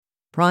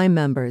Prime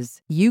members,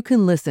 you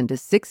can listen to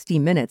 60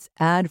 Minutes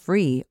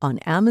ad-free on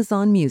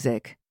Amazon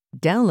Music.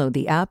 Download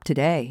the app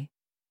today.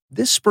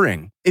 This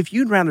spring, if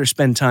you'd rather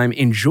spend time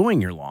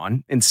enjoying your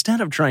lawn instead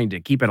of trying to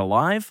keep it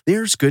alive,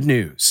 there's good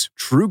news.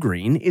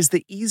 TruGreen is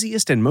the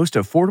easiest and most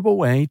affordable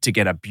way to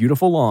get a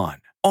beautiful lawn.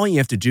 All you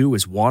have to do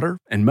is water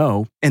and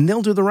mow, and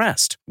they'll do the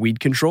rest. Weed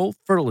control,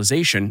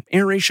 fertilization,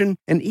 aeration,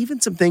 and even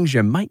some things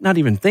you might not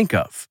even think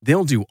of.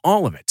 They'll do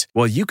all of it,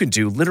 while you can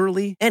do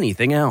literally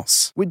anything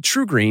else. With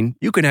TruGreen,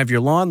 you can have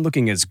your lawn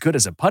looking as good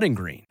as a putting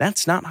green.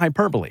 That's not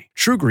hyperbole.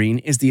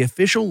 TruGreen is the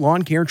official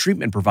lawn care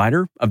treatment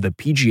provider of the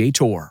PGA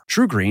Tour.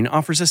 TruGreen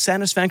offers a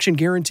satisfaction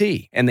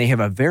guarantee, and they have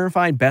a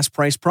verified best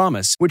price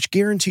promise, which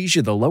guarantees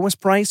you the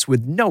lowest price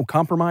with no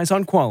compromise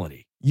on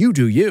quality. You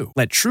do you.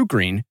 Let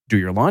TruGreen do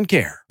your lawn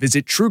care.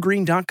 Visit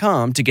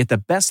TruGreen.com to get the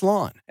best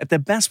lawn at the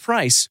best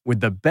price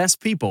with the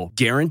best people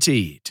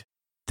guaranteed.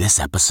 This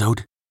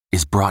episode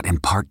is brought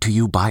in part to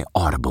you by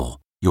Audible,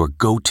 your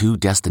go-to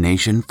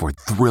destination for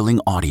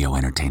thrilling audio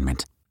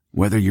entertainment.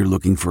 Whether you're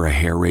looking for a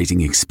hair-raising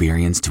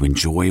experience to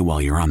enjoy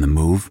while you're on the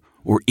move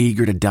or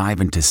eager to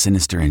dive into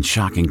sinister and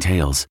shocking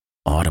tales,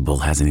 Audible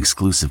has an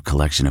exclusive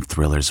collection of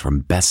thrillers from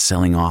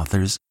best-selling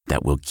authors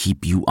that will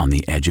keep you on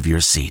the edge of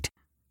your seat.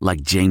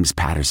 Like James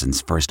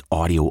Patterson's first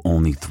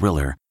audio-only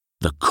thriller,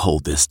 The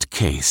Coldest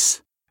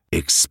Case.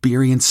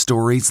 Experience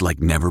stories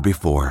like never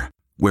before,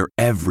 where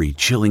every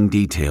chilling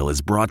detail is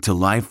brought to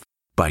life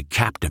by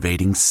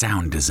captivating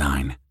sound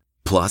design.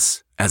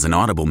 Plus, as an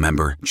Audible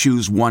member,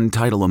 choose one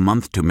title a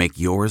month to make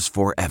yours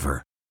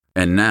forever.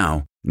 And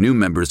now, new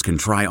members can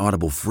try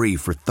Audible free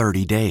for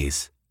 30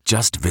 days.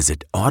 Just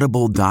visit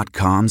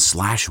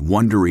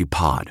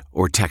audible.com/WonderyPod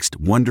or text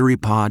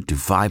WonderyPod to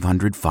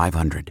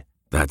 500-500.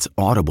 That's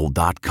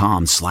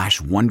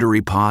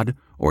audible.com/WonderyPod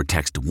or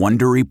text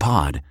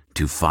WonderyPod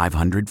to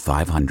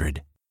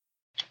 500-500.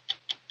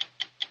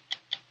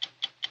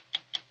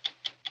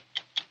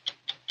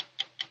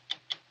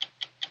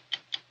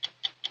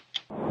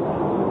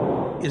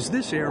 Is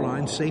this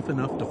airline safe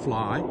enough to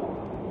fly?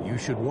 You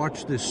should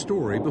watch this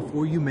story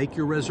before you make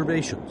your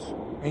reservations.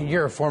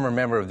 You're a former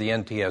member of the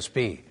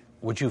NTSB.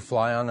 Would you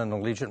fly on an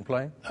Allegiant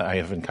plane? I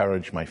have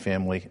encouraged my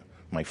family,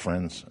 my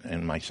friends,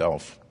 and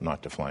myself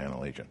not to fly on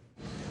Allegiant.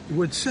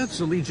 What sets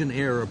Allegiant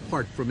Air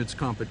apart from its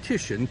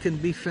competition can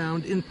be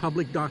found in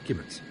public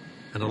documents.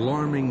 An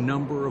alarming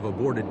number of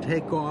aborted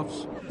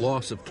takeoffs,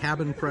 loss of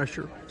cabin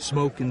pressure,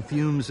 smoke and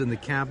fumes in the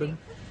cabin,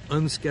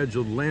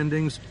 unscheduled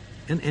landings,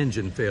 and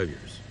engine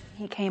failures.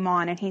 He came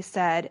on and he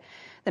said,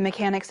 the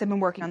mechanics have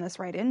been working on this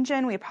right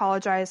engine. We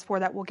apologize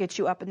for that. We'll get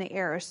you up in the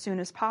air as soon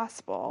as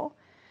possible.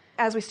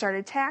 As we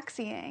started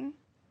taxiing,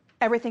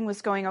 everything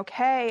was going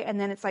okay. And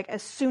then it's like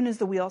as soon as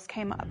the wheels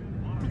came up,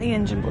 the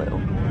engine blew.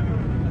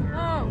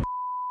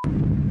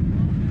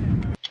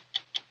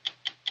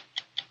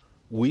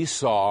 We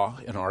saw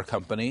in our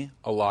company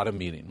a lot of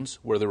meetings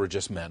where there were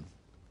just men.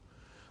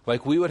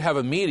 Like we would have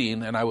a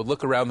meeting and I would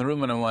look around the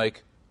room and I'm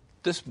like,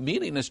 this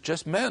meeting is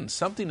just men.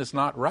 Something is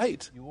not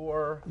right.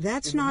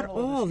 That's not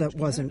all that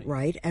wasn't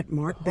right at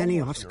Mark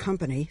Benioff's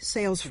company,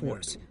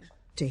 Salesforce.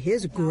 To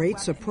his great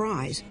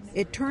surprise,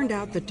 it turned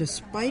out that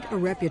despite a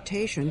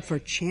reputation for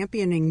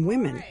championing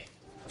women,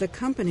 the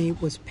company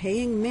was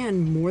paying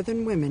men more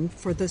than women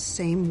for the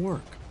same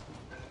work.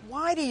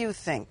 Why do you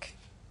think,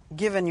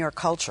 given your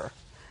culture,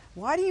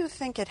 why do you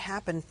think it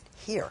happened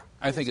here?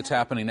 I think it's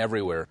happening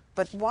everywhere.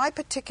 But why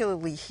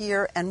particularly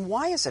here, and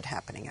why is it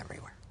happening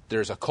everywhere?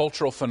 There's a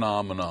cultural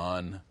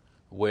phenomenon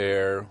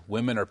where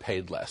women are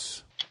paid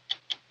less.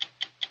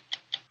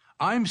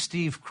 I'm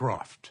Steve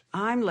Croft.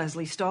 I'm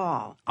Leslie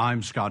Stahl.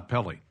 I'm Scott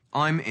Pelley.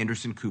 I'm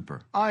Anderson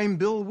Cooper. I'm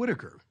Bill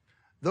Whitaker.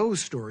 Those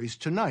stories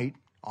tonight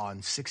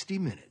on 60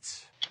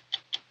 Minutes.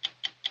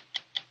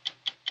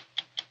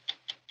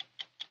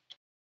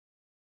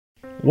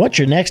 What's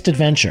your next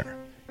adventure?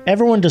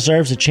 Everyone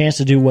deserves a chance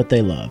to do what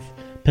they love.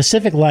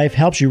 Pacific Life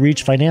helps you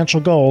reach financial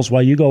goals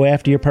while you go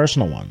after your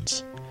personal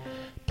ones.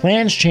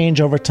 Plans change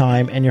over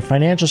time, and your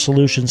financial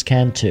solutions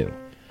can too.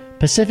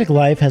 Pacific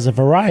Life has a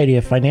variety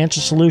of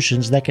financial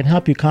solutions that can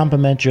help you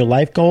complement your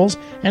life goals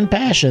and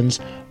passions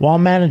while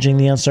managing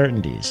the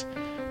uncertainties.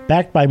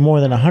 Backed by more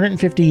than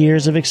 150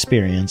 years of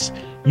experience,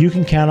 you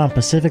can count on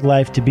Pacific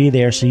Life to be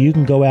there so you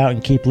can go out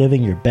and keep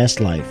living your best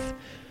life.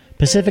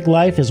 Pacific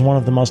Life is one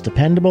of the most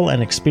dependable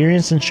and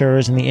experienced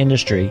insurers in the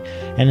industry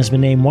and has been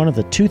named one of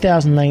the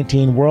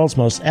 2019 World's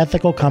Most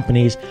Ethical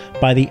Companies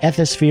by the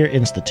Ethisphere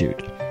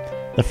Institute.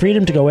 The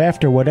freedom to go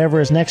after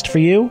whatever is next for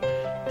you?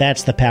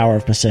 That's the power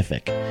of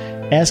Pacific.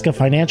 Ask a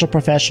financial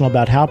professional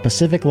about how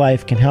Pacific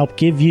Life can help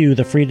give you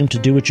the freedom to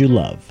do what you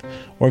love,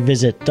 or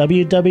visit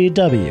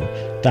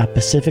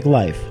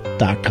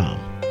www.pacificlife.com.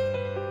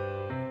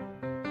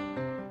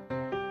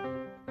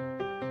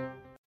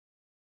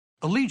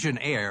 Allegiant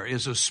Air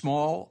is a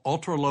small,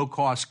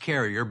 ultra-low-cost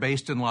carrier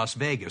based in Las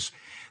Vegas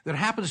that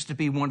happens to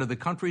be one of the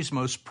country's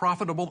most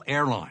profitable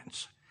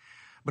airlines.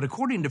 But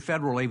according to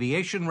federal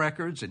aviation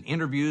records and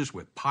interviews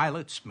with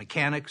pilots,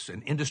 mechanics,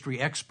 and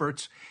industry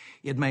experts,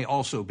 it may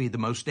also be the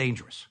most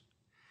dangerous.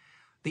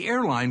 The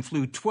airline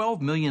flew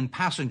 12 million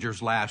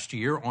passengers last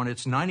year on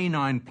its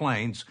 99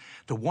 planes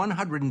to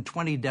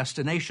 120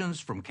 destinations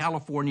from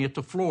California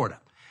to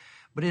Florida.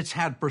 But it's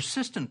had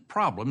persistent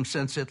problems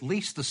since at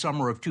least the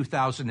summer of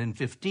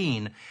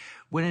 2015,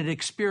 when it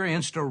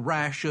experienced a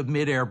rash of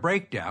mid-air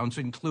breakdowns,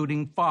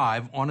 including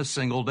 5 on a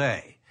single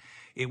day.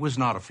 It was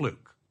not a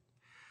fluke.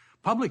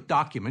 Public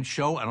documents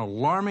show an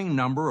alarming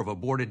number of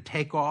aborted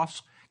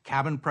takeoffs,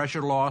 cabin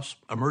pressure loss,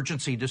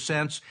 emergency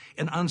descents,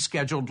 and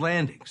unscheduled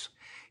landings.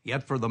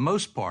 Yet for the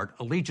most part,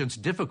 Allegiant's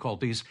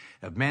difficulties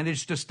have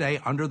managed to stay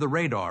under the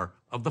radar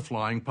of the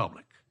flying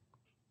public.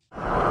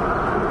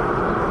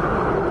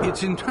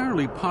 It's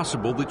entirely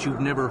possible that you've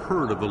never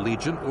heard of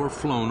Allegiant or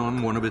flown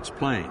on one of its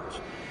planes.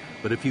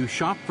 But if you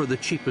shop for the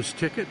cheapest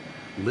ticket,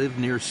 live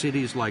near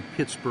cities like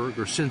Pittsburgh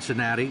or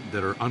Cincinnati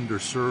that are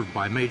underserved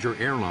by major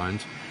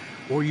airlines,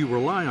 or you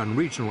rely on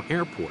regional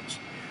airports,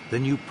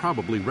 then you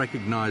probably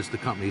recognize the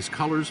company's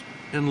colors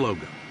and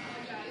logo.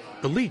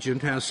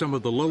 Allegiant has some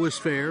of the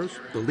lowest fares,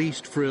 the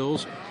least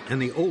frills,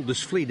 and the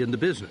oldest fleet in the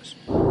business.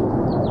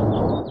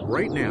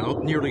 Right now,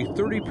 nearly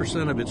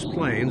 30% of its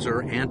planes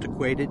are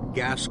antiquated,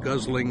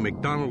 gas-guzzling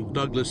McDonnell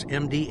Douglas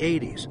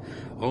MD-80s,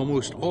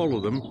 almost all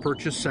of them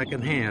purchased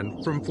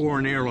secondhand from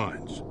foreign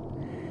airlines.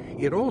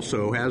 It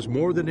also has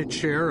more than its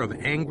share of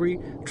angry,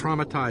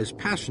 traumatized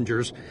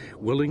passengers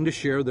willing to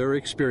share their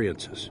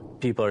experiences.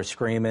 People are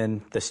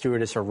screaming. The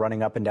stewardess are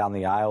running up and down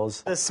the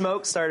aisles. The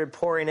smoke started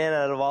pouring in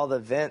out of all the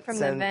vents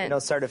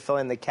and started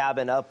filling the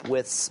cabin up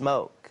with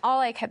smoke. All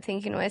I kept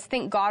thinking was,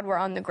 thank God we're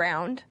on the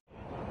ground.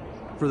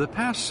 For the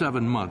past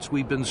 7 months,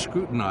 we've been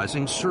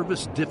scrutinizing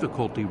service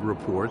difficulty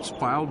reports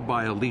filed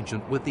by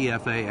Allegiant with the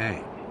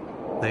FAA.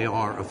 They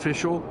are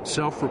official,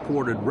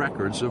 self-reported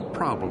records of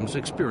problems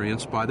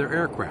experienced by their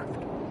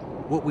aircraft.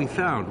 What we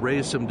found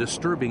raised some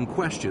disturbing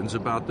questions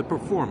about the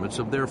performance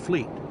of their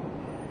fleet.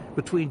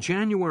 Between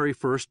January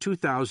 1st,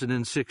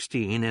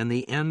 2016 and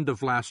the end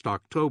of last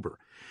October,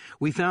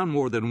 we found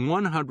more than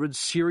 100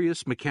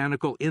 serious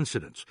mechanical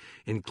incidents,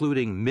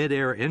 including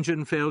mid-air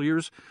engine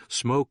failures,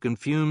 smoke and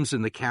fumes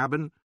in the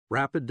cabin,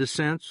 rapid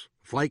descents,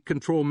 flight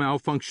control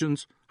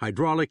malfunctions,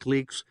 hydraulic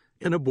leaks,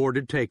 and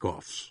aborted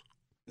takeoffs.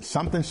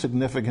 Something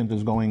significant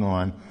is going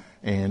on,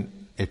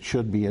 and it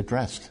should be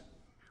addressed.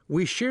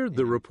 We shared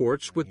the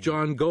reports with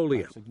John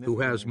Golia, who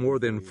has more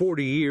than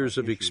 40 years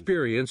of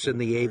experience in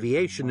the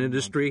aviation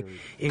industry,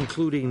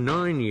 including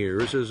 9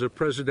 years as a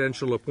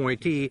presidential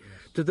appointee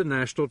to the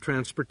National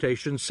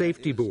Transportation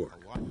Safety Board.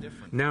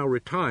 Now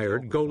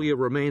retired, Golia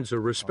remains a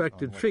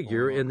respected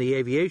figure in the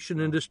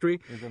aviation industry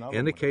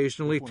and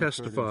occasionally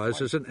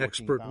testifies as an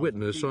expert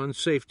witness on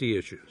safety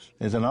issues.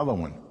 There's another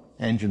one,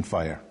 engine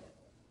fire.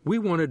 We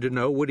wanted to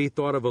know what he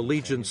thought of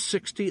Allegiant's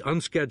 60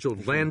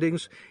 unscheduled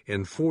landings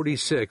and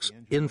 46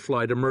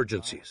 in-flight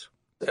emergencies.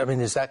 I mean,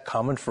 is that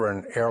common for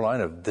an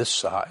airline of this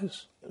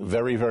size?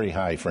 Very, very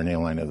high for an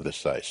airline of this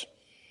size.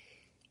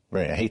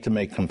 I hate to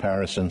make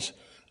comparisons,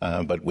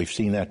 but we've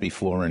seen that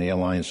before in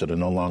airlines that are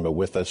no longer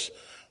with us.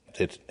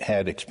 It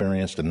had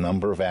experienced a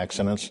number of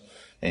accidents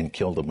and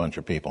killed a bunch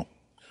of people.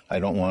 I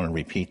don't want to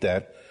repeat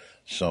that,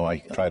 so I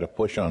try to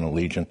push on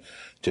Allegiant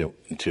to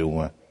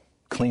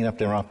clean up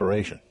their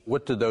operation.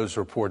 What did those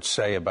reports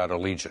say about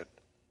Allegiant?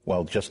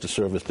 Well, just the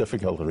service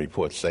difficulty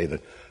reports say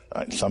that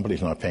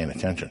somebody's not paying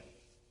attention.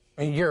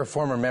 I mean, you're a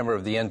former member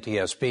of the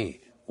NTSB.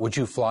 Would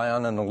you fly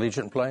on an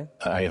Allegiant plane?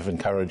 I have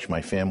encouraged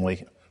my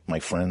family, my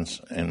friends,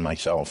 and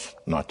myself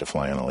not to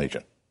fly on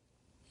Allegiant.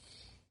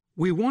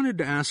 We wanted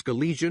to ask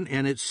Allegiant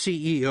and its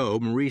CEO,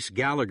 Maurice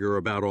Gallagher,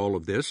 about all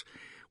of this.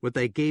 What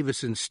they gave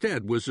us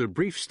instead was a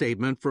brief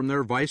statement from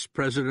their Vice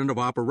President of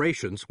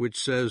Operations, which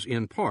says,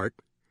 in part,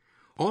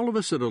 all of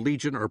us at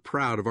Allegiant are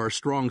proud of our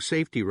strong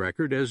safety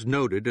record as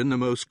noted in the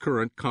most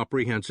current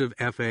comprehensive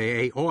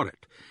FAA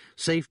audit.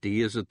 Safety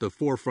is at the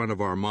forefront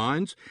of our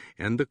minds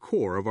and the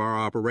core of our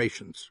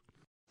operations.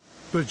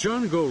 But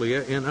John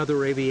Golia and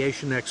other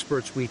aviation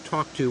experts we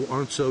talked to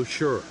aren't so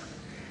sure.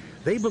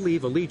 They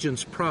believe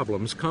Allegiant's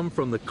problems come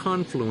from the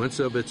confluence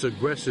of its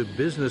aggressive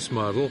business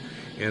model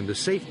and the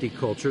safety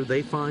culture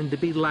they find to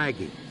be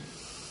lagging.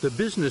 The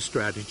business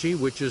strategy,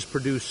 which has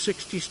produced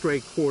 60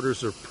 straight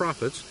quarters of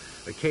profits,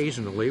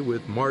 occasionally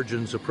with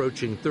margins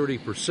approaching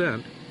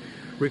 30%,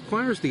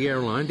 requires the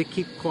airline to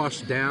keep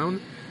costs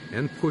down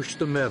and push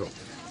the metal,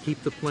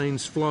 keep the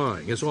planes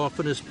flying as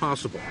often as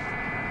possible.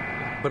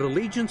 But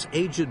Allegiant's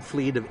aged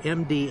fleet of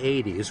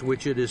MD-80s,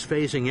 which it is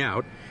phasing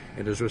out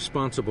and is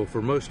responsible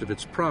for most of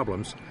its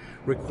problems,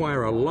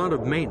 require a lot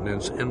of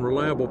maintenance, and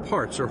reliable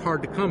parts are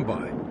hard to come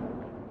by.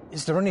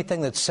 Is there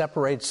anything that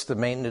separates the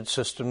maintenance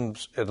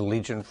systems at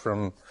Allegiant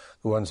from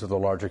the ones of the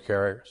larger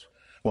carriers?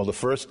 Well, the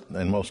first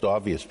and most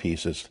obvious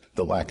piece is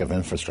the lack of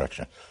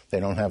infrastructure. They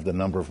don't have the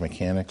number of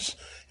mechanics,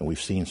 and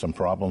we've seen some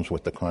problems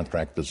with the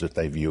contractors that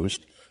they've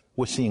used.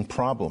 We're seeing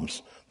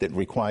problems that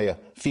require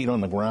feet on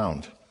the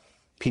ground,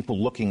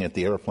 people looking at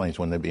the airplanes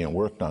when they're being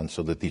worked on,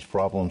 so that these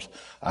problems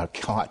are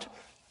caught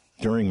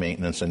during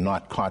maintenance and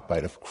not caught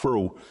by the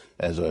crew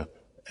as a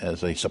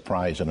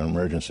surprise and an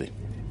emergency.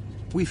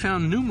 We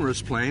found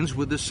numerous planes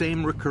with the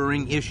same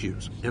recurring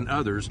issues, and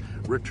others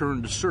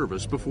returned to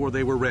service before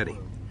they were ready,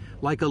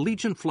 like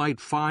Allegiant Flight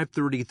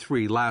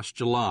 533 last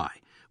July,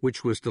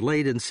 which was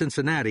delayed in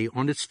Cincinnati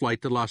on its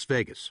flight to Las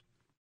Vegas.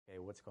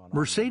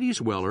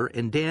 Mercedes Weller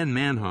and Dan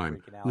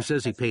Mannheim, who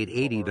says he paid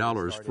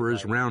 $80 for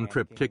his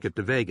round-trip ticket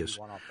to Vegas,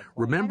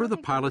 remember the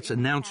pilot's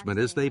announcement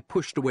as they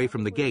pushed away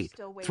from the gate,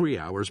 3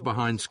 hours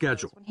behind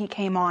schedule. He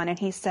came on and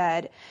he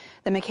said,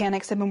 the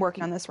mechanics have been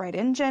working on this right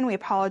engine. We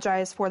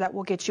apologize for that.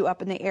 We'll get you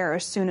up in the air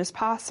as soon as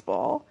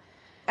possible.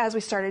 As we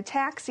started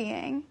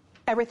taxiing,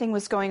 everything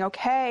was going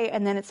okay,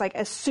 and then it's like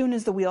as soon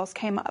as the wheels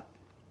came up,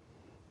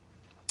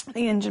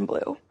 the engine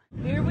blew.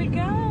 Here we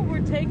go.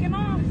 We're taking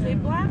off. Say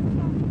black.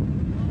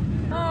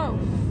 Oh.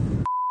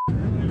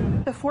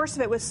 The force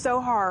of it was so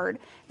hard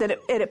that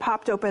it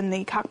popped open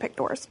the cockpit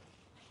doors,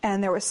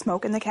 and there was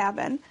smoke in the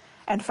cabin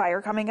and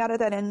fire coming out of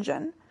that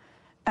engine.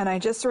 And I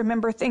just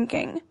remember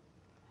thinking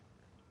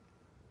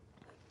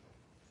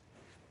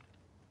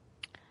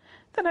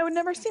that I would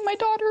never see my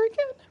daughter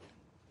again.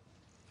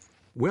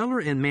 Weller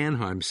and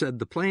Mannheim said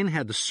the plane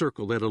had to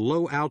circle at a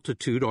low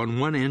altitude on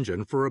one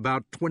engine for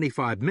about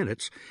 25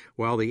 minutes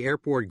while the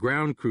airport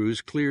ground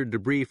crews cleared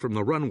debris from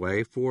the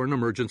runway for an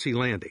emergency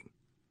landing.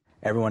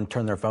 Everyone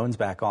turned their phones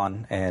back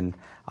on, and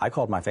I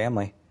called my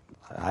family.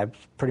 I was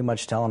pretty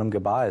much telling them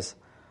goodbyes.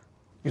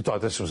 You thought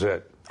this was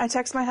it? I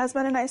texted my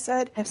husband and I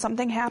said, if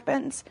something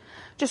happens,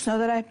 just know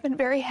that I've been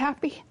very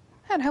happy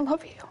and I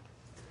love you.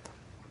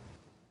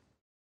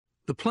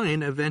 The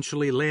plane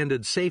eventually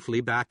landed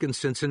safely back in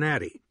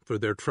Cincinnati. For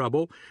their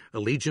trouble,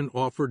 Allegiant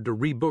offered to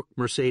rebook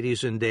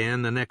Mercedes and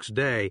Dan the next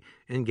day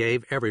and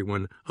gave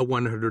everyone a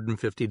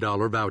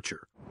 $150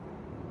 voucher.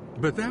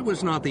 But that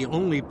was not the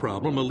only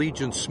problem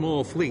Allegiant's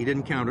small fleet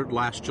encountered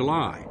last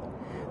July.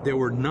 There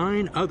were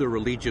 9 other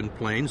Allegiant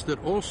planes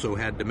that also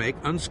had to make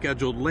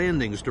unscheduled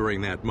landings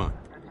during that month.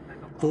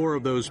 4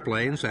 of those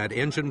planes had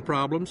engine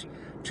problems,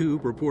 2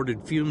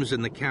 reported fumes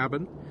in the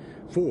cabin,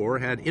 4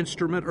 had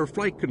instrument or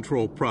flight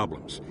control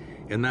problems,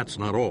 and that's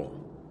not all.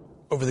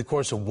 Over the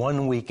course of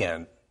one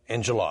weekend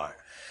in July,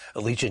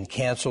 Allegiant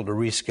canceled or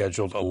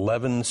rescheduled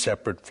 11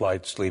 separate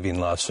flights leaving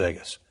Las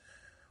Vegas,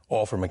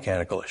 all for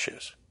mechanical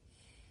issues.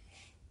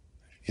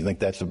 You think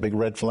that's a big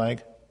red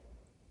flag?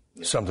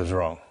 Something's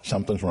wrong.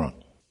 Something's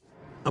wrong.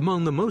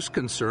 Among the most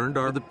concerned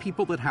are the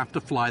people that have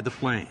to fly the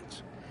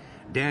planes.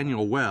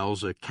 Daniel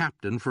Wells, a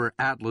captain for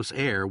Atlas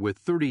Air with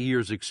 30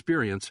 years'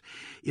 experience,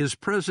 is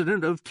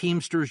president of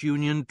Teamsters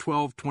Union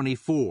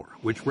 1224,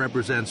 which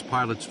represents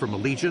pilots from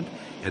Allegiant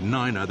and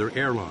 9 other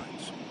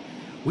airlines.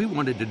 We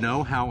wanted to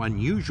know how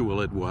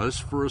unusual it was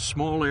for a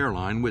small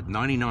airline with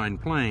 99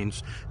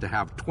 planes to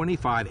have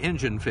 25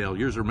 engine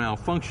failures or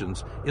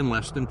malfunctions in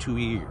less than 2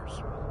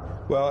 years.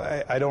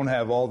 Well, I don't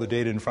have all the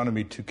data in front of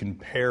me to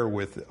compare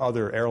with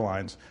other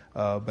airlines,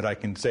 but I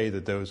can say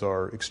that those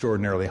are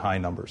extraordinarily high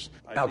numbers.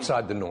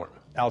 Outside the norm.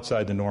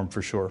 Outside the norm,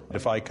 for sure.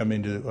 If I come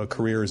into a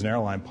career as an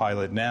airline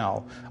pilot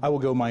now, I will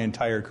go my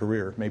entire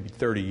career, maybe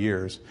 30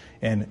 years,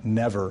 and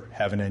never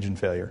have an engine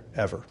failure,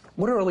 ever.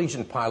 What are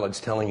Allegiant pilots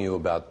telling you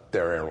about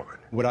their airline?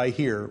 What I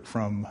hear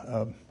from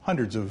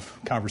hundreds of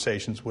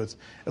conversations with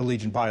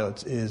Allegiant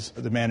pilots is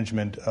the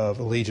management of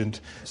Allegiant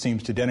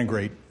seems to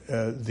denigrate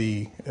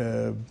the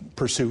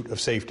pursuit of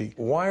safety.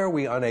 Why are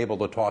we unable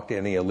to talk to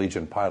any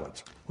Allegiant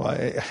pilots? Well,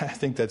 I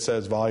think that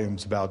says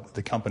volumes about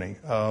the company.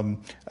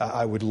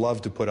 I would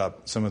love to put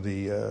up some of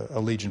the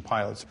Allegiant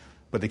pilots,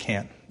 but they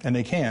can't. And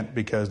they can't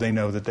because they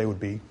know that they would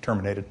be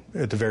terminated,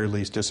 at the very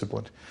least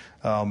disciplined.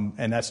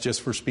 And that's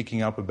just for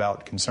speaking up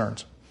about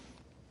concerns.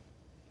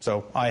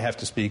 So I have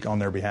to speak on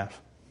their behalf.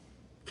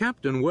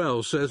 Captain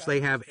Wells says they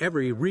have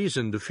every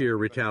reason to fear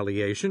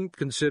retaliation,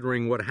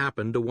 considering what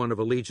happened to one of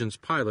Allegiant's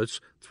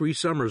pilots 3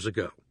 summers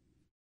ago.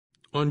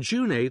 On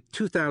June 8,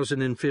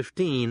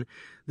 2015,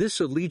 this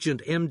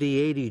Allegiant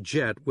MD-80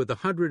 jet with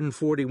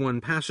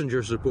 141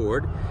 passengers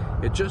aboard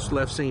had just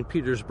left St.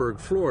 Petersburg,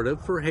 Florida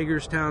for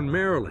Hagerstown,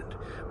 Maryland,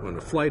 when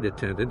a flight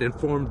attendant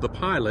informed the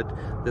pilot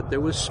that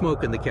there was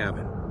smoke in the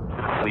cabin.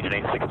 Allegiant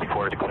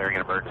 864 declaring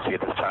an emergency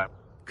at this time.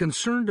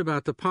 Concerned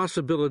about the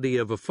possibility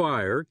of a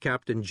fire,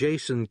 Captain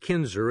Jason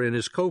Kinzer and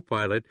his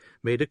co-pilot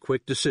made a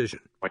quick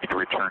decision. We need to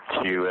return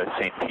to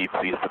St. Pete,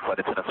 please. The flight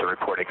attendants are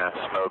reporting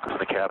smoke in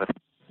the cabin.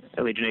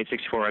 Allegiant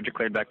 864, I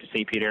declared back to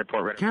St. Pete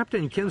Airport.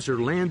 Captain Kinzer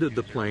landed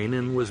the plane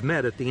and was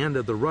met at the end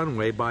of the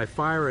runway by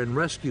fire and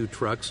rescue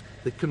trucks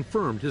that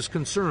confirmed his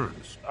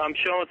concerns. I'm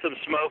showing some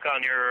smoke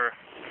on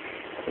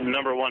your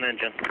number 1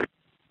 engine.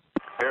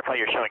 Verify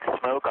you're showing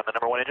smoke on the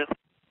number 1 engine?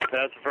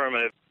 That's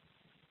affirmative.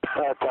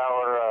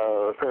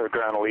 Tower,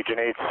 ground Allegiant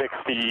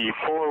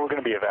 864, we're going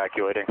to be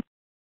evacuating.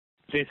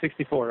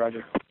 864,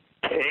 roger.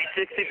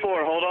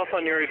 864, hold off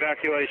on your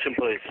evacuation,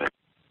 please.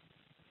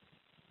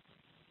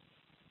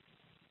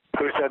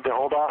 Who said to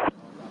hold off?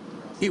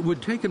 It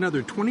would take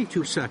another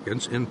 22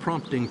 seconds and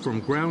prompting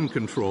from ground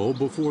control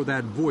before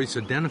that voice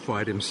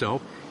identified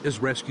himself as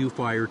Rescue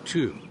Fire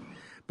 2.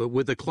 But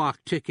with the clock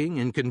ticking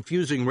and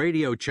confusing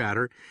radio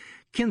chatter,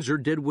 Kinzer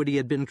did what he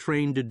had been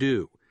trained to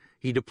do.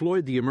 He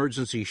deployed the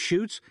emergency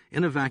chutes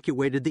and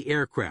evacuated the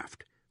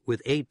aircraft,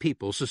 with 8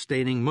 people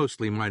sustaining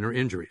mostly minor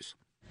injuries.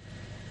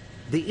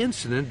 The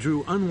incident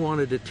drew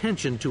unwanted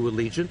attention to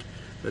Allegiant,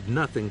 but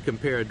nothing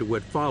compared to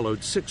what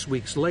followed 6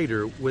 weeks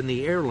later when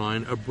the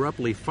airline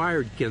abruptly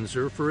fired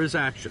Kinzer for his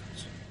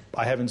actions.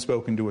 I haven't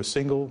spoken to a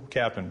single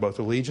captain, both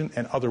Allegiant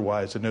and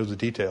otherwise, that knows the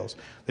details,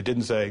 that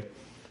didn't say,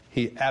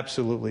 he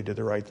absolutely did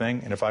the right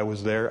thing, and if I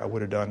was there, I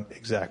would have done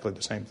exactly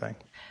the same thing.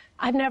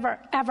 I've never,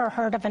 ever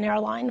heard of an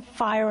airline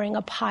firing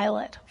a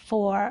pilot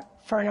for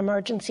an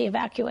emergency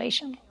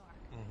evacuation.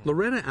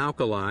 Loretta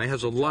Alkali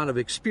has a lot of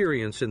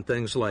experience in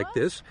things like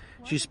this.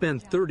 She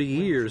spent 30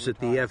 years at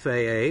the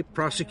FAA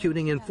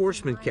prosecuting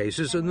enforcement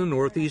cases in the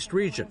Northeast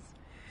region.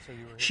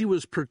 She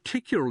was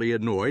particularly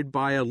annoyed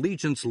by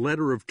Allegiant's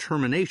letter of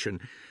termination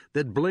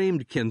that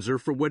blamed Kinzer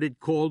for what it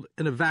called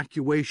an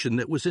evacuation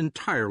that was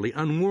entirely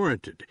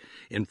unwarranted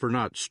and for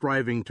not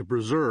striving to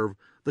preserve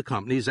the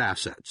company's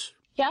assets.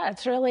 Yeah,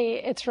 it's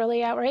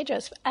really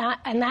outrageous.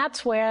 And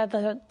that's where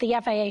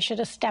the FAA should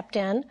have stepped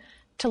in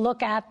to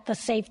look at the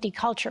safety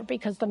culture,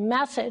 because the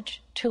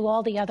message to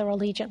all the other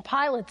Allegiant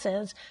pilots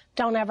is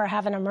don't ever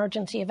have an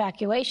emergency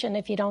evacuation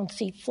if you don't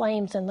see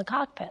flames in the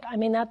cockpit. I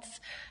mean, that's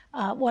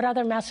what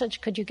other message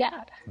could you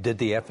get? Did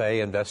the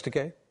FAA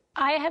investigate?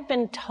 I have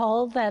been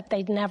told that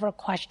they'd never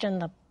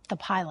questioned the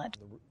pilot.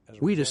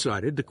 We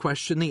decided to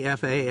question the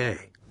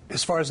FAA.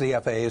 As far as the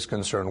FAA is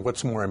concerned,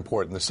 what's more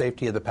important, the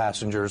safety of the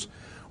passengers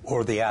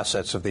or the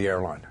assets of the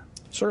airline?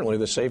 Certainly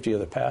the safety of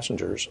the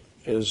passengers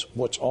is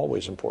what's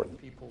always important.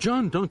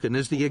 John Duncan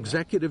is the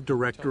executive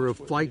director of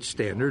flight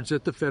standards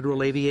at the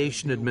Federal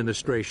Aviation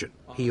Administration.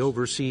 He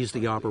oversees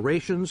the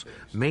operations,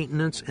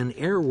 maintenance, and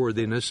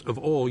airworthiness of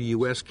all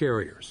U.S.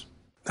 carriers.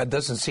 That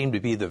doesn't seem to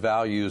be the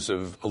values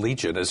of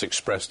Allegiant as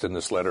expressed in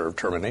this letter of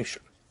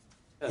termination.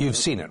 You've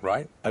seen it,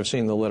 right? I've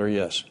seen the letter,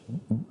 yes,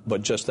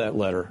 but just that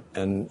letter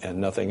and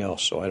nothing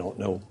else, so I don't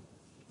know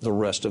the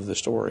rest of the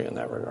story in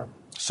that regard.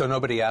 So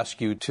nobody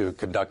asked you to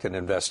conduct an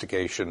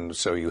investigation,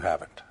 so you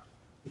haven't?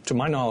 To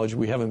my knowledge,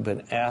 we haven't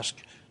been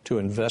asked to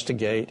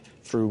investigate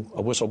through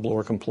a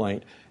whistleblower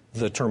complaint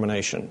the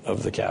termination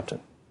of the captain.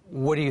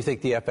 What do you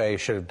think the FAA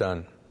should have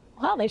done?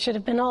 Well, they should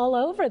have been all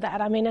over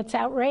that. I mean, it's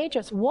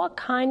outrageous. What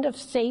kind of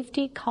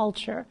safety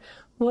culture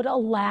would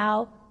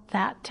allow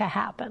that to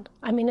happen?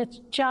 I mean, it's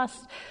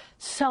just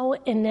so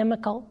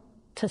inimical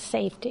to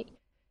safety.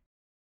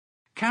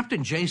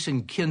 Captain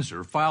Jason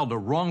Kinzer filed a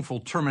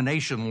wrongful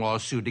termination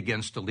lawsuit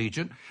against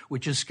Allegiant,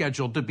 which is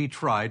scheduled to be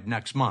tried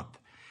next month.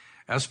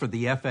 As for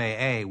the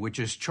FAA, which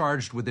is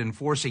charged with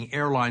enforcing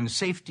airline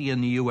safety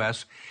in the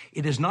U.S.,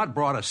 it has not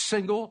brought a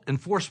single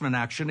enforcement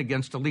action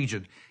against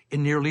Allegiant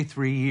in nearly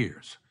 3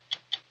 years.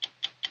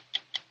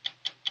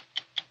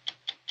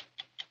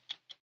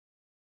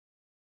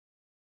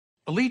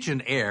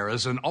 Allegiant Air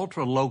is an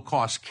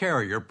ultra-low-cost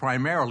carrier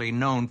primarily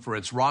known for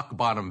its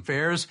rock-bottom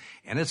fares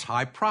and its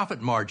high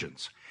profit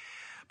margins.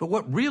 But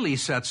what really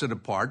sets it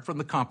apart from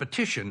the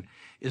competition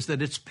is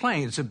that its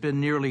planes have been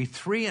nearly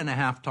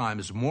 3.5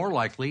 times more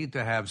likely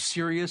to have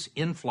serious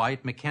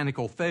in-flight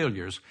mechanical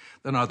failures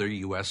than other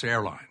U.S.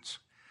 airlines.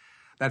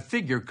 That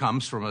figure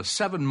comes from a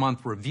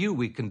 7-month review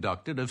we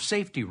conducted of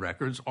safety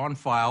records on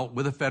file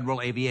with the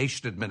Federal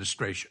Aviation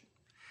Administration.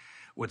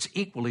 What's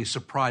equally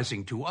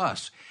surprising to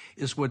us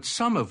is what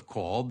some have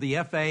called the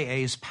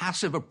FAA's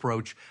passive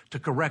approach to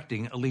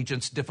correcting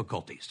Allegiant's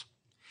difficulties.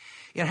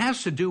 It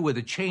has to do with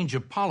a change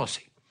of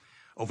policy.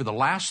 Over the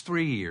last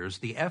 3 years,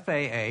 the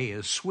FAA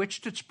has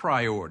switched its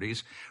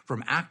priorities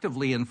from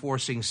actively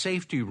enforcing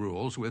safety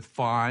rules with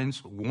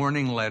fines,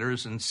 warning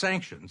letters, and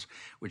sanctions,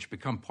 which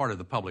become part of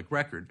the public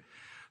record,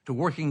 to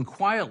working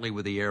quietly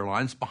with the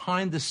airlines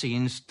behind the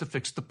scenes to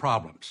fix the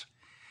problems.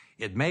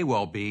 It may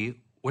well be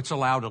what's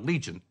allowed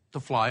Allegiant to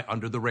fly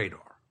under the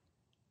radar.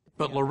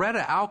 But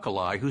Loretta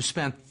Alkali, who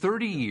spent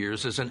 30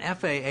 years as an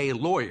FAA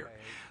lawyer,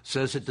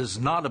 says it does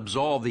not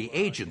absolve the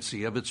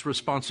agency of its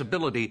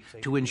responsibility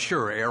to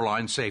ensure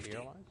airline safety.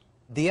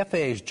 The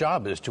FAA's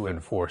job is to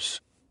enforce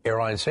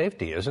airline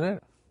safety, isn't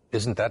it?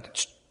 Isn't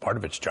that part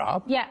of its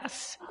job?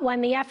 Yes.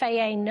 When the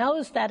FAA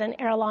knows that an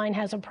airline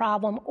has a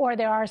problem or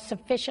there are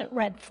sufficient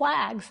red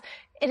flags,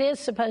 it is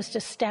supposed to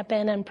step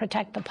in and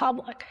protect the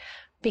public,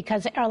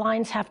 because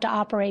airlines have to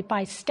operate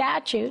by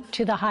statute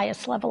to the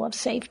highest level of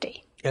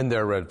safety. And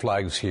there are red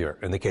flags here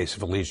in the case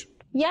of Allegiant.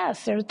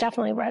 Yes, there's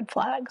definitely red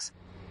flags.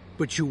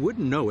 But you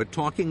wouldn't know it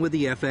talking with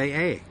the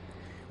FAA.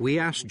 We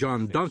asked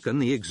John Duncan,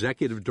 the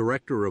executive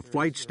director of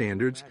flight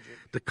standards,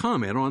 to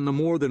comment on the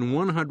more than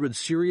 100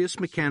 serious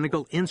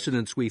mechanical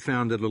incidents we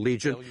found at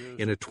Allegiant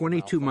in a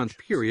 22-month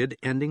period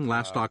ending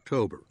last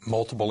October.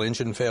 Multiple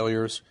engine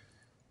failures,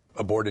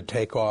 aborted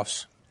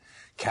takeoffs,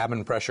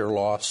 cabin pressure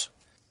loss.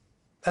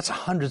 That's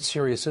 100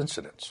 serious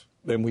incidents.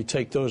 And we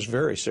take those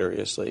very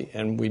seriously,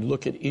 and we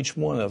look at each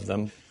one of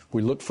them.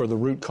 We look for the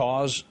root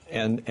cause,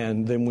 and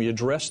then we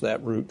address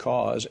that root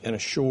cause and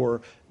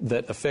assure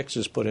that a fix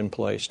is put in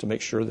place to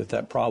make sure that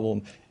that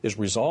problem is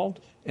resolved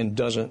and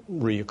doesn't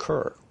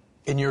reoccur.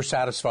 And you're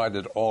satisfied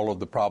that all of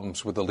the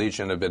problems with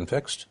Allegiant have been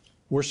fixed?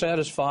 We're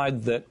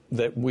satisfied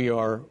that we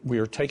are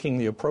taking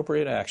the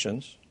appropriate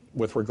actions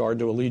with regard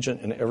to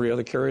Allegiant and every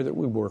other carrier that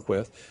we work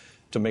with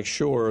to make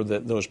sure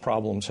that those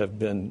problems have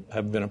been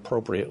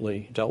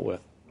appropriately dealt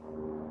with.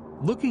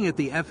 Looking at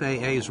the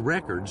FAA's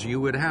records,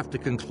 you would have to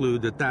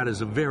conclude that that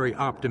is a very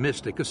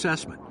optimistic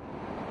assessment.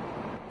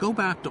 Go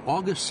back to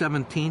August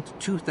 17,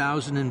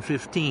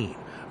 2015,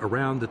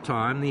 around the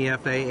time the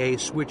FAA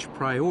switched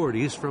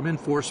priorities from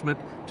enforcement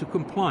to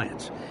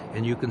compliance,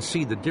 and you can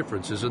see the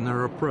differences in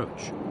their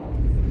approach.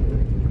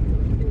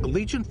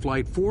 Allegiant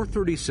Flight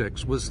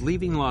 436 was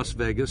leaving Las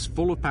Vegas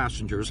full of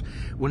passengers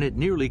when it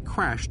nearly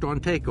crashed on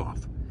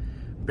takeoff.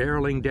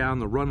 Barreling down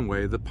the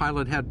runway, the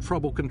pilot had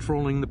trouble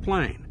controlling the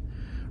plane.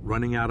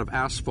 Running out of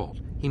asphalt,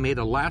 he made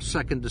a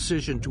last-second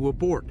decision to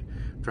abort,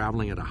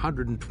 traveling at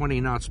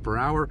 120 knots per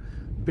hour,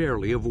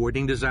 barely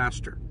avoiding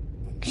disaster.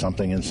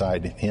 Something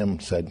inside him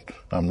said,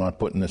 I'm not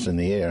putting this in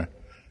the air,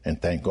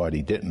 and thank God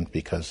he didn't,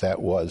 because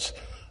that was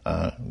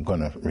going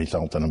to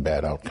result in a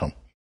bad outcome.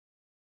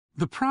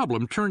 The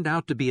problem turned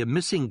out to be a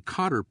missing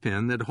cotter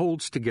pin that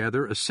holds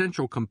together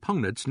essential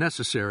components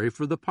necessary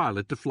for the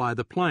pilot to fly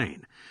the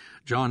plane.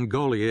 John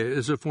Goglia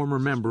is a former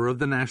member of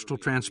the National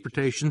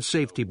Transportation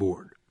Safety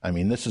Board. I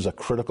mean, this is a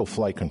critical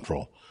flight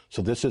control.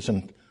 So this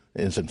isn't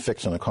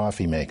fixing a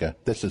coffee maker.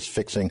 This is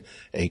fixing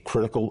a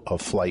critical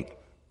of flight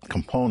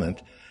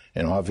component,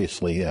 and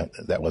obviously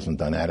that wasn't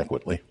done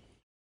adequately.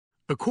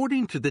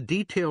 According to the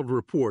detailed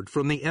report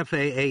from the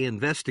FAA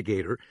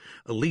investigator,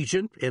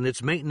 Allegiant and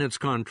its maintenance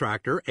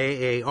contractor,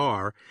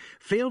 AAR,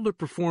 failed to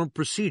perform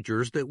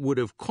procedures that would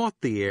have caught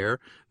the air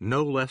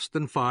no less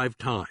than 5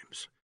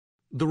 times.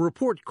 The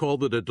report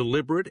called it a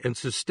deliberate and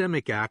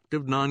systemic act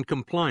of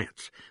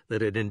noncompliance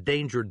that had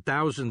endangered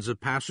thousands of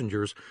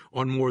passengers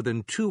on more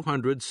than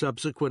 200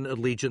 subsequent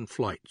Allegiant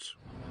flights.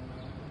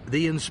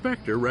 The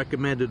inspector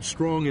recommended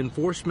strong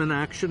enforcement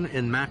action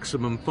and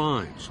maximum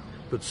fines,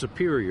 but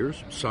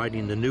superiors,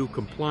 citing the new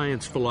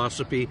compliance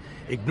philosophy,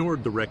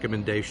 ignored the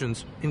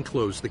recommendations and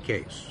closed the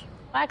case.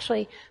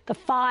 Actually, the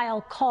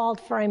file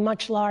called for a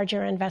much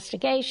larger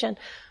investigation,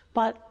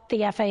 but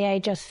the FAA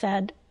just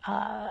said,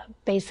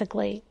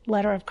 basically,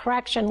 letter of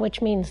correction, which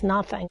means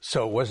nothing.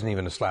 So it wasn't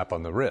even a slap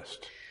on the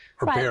wrist,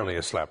 or Right. barely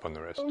a slap on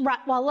the wrist. Right.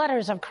 Well,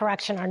 letters of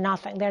correction are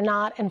nothing. They're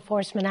not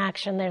enforcement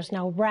action. There's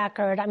no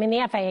record. I mean, the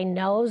FAA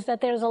knows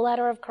that there's a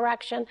letter of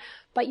correction,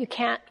 but you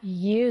can't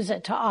use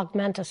it to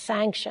augment a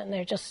sanction.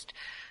 They're just,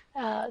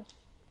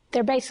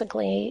 they're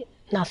basically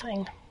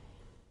nothing.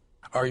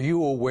 Are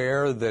you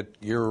aware that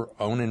your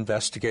own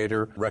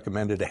investigator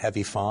recommended a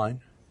heavy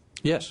fine?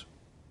 Yes.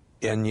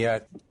 And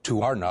yet,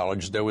 to our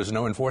knowledge, there was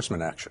no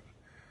enforcement action.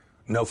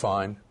 No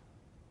fine.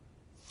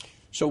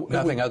 So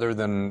nothing other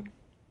than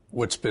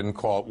what's been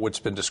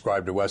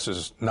described to us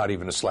as not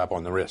even a slap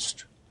on the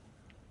wrist.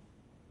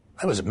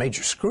 That was a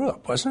major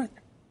screw-up, wasn't it?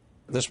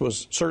 This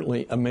was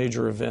certainly a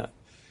major event.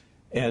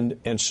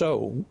 And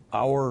so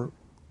our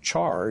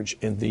charge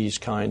in these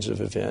kinds of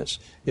events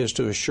is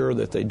to assure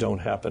that they don't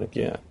happen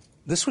again.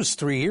 This was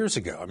 3 years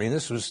ago. I mean,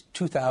 this was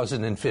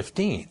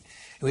 2015.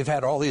 We've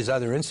had all these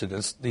other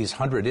incidents, these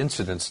 100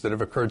 incidents that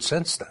have occurred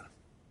since then.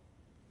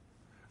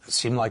 It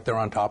seemed like they're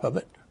on top of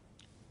it.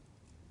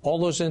 All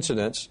those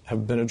incidents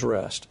have been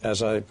addressed,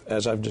 as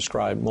I've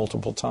described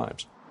multiple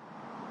times.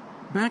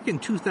 Back in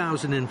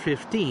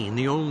 2015,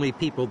 the only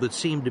people that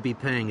seemed to be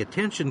paying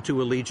attention to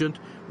Allegiant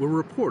were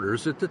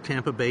reporters at the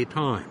Tampa Bay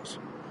Times.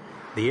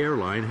 The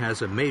airline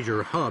has a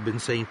major hub in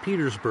St.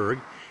 Petersburg,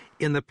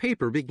 and the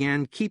paper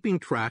began keeping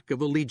track of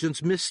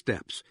Allegiant's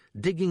missteps,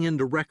 digging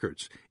into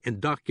records, and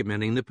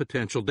documenting the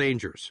potential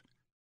dangers.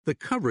 The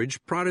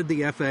coverage prodded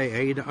the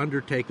FAA to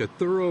undertake a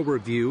thorough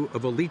review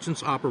of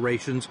Allegiant's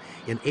operations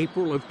in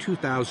April of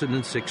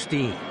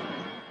 2016.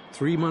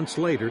 3 months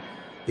later,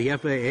 the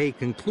FAA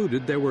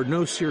concluded there were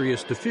no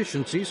serious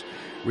deficiencies,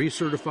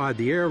 recertified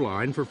the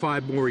airline for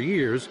 5 more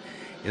years,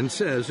 and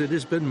says it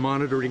has been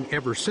monitoring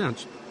ever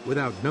since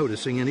without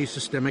noticing any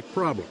systemic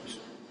problems.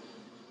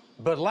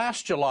 But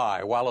last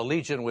July, while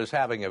Allegiant was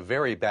having a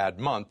very bad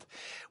month,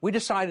 we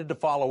decided to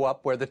follow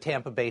up where the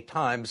Tampa Bay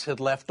Times had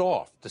left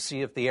off to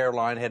see if the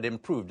airline had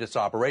improved its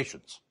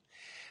operations.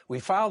 We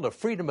filed a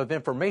Freedom of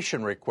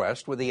Information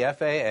request with the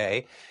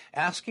FAA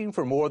asking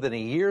for more than a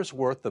year's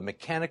worth of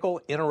mechanical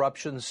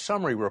interruption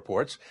summary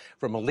reports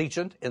from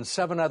Allegiant and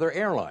 7 other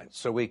airlines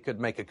so we could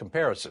make a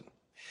comparison.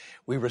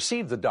 We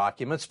received the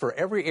documents for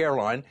every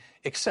airline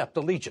except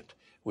Allegiant,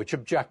 which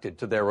objected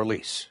to their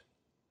release.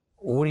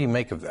 What do you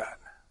make of that?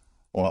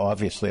 Well,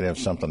 obviously they have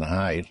something to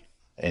hide,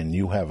 and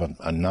you have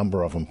a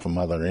number of them from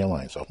other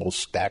airlines, a whole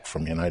stack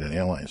from United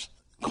Airlines.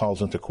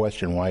 Calls into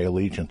question why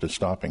Allegiant is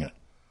stopping it.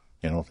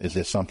 You know, is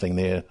there something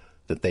there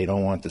that they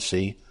don't want to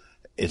see?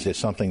 Is there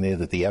something there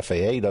that the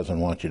FAA doesn't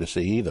want you to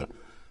see either?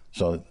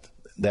 So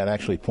that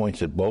actually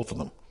points at both of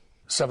them.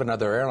 7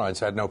 other airlines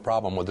had no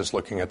problem with us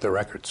looking at their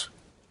records.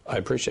 I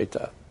appreciate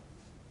that.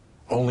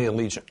 Only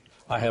Allegiant.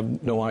 I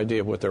have no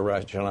idea what their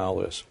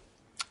rationale is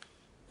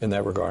in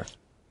that regard.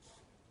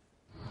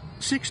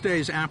 6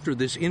 days after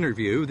this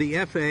interview, the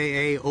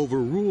FAA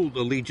overruled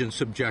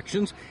Allegiant's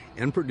objections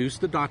and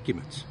produced the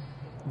documents.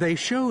 They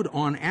showed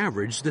on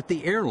average that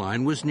the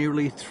airline was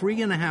nearly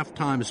 3.5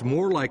 times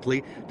more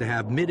likely to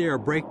have mid-air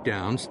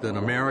breakdowns than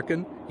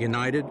American,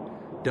 United,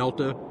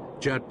 Delta,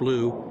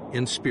 JetBlue,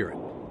 and Spirit.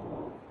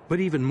 But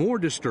even more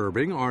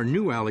disturbing are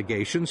new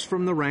allegations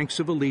from the ranks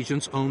of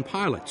Allegiant's own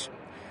pilots.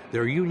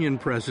 Their union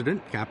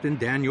president, Captain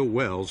Daniel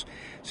Wells,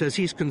 says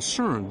he's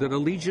concerned that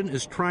Allegiant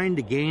is trying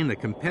to gain a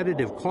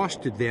competitive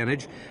cost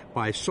advantage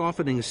by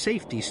softening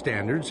safety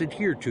standards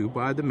adhered to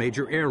by the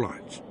major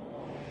airlines.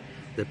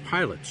 That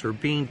pilots are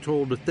being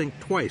told to think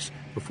twice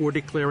before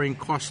declaring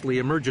costly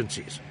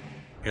emergencies,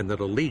 and that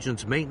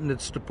Allegiant's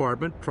maintenance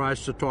department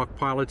tries to talk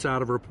pilots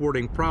out of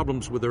reporting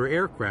problems with their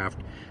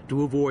aircraft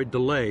to avoid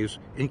delays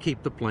and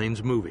keep the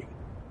planes moving.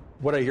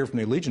 What I hear from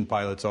the Allegiant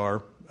pilots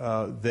are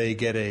they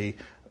get a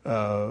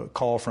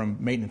call from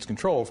maintenance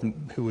control,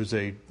 who is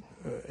a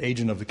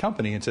agent of the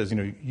company, and says,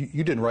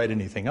 you didn't write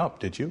anything up,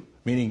 did you?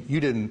 Meaning you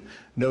didn't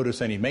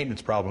notice any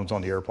maintenance problems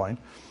on the airplane.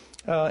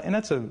 And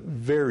that's a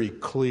very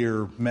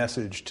clear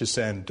message to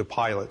send to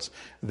pilots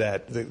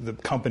that the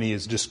company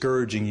is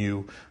discouraging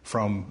you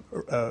from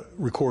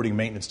recording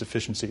maintenance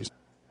deficiencies.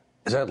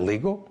 Is that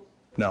legal?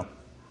 No,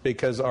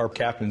 because our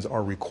captains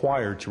are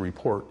required to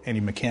report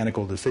any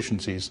mechanical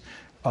deficiencies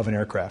of an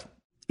aircraft.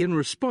 In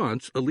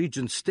response,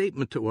 Allegiant's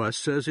statement to us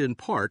says, in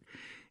part,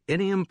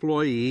 any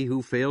employee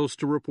who fails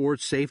to report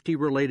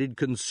safety-related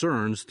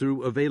concerns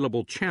through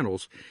available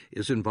channels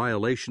is in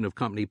violation of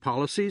company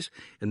policies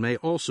and may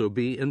also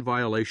be in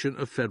violation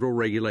of federal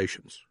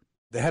regulations.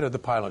 The head of the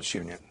pilots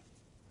union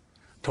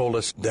told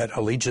us that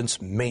Allegiant's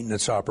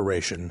maintenance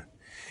operation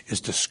is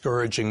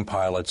discouraging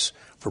pilots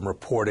from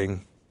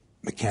reporting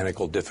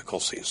mechanical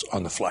difficulties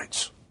on the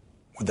flights.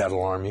 Would that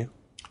alarm you?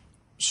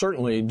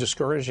 Certainly,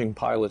 discouraging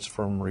pilots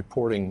from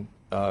reporting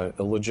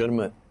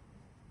illegitimate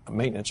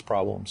maintenance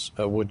problems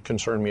would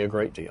concern me a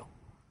great deal.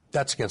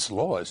 That's against the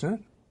law, isn't it?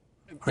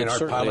 I mean,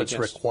 are pilots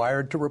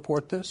required to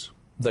report this?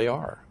 They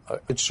are.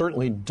 It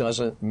certainly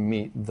doesn't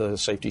meet the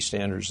safety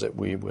standards that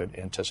we would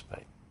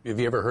anticipate. Have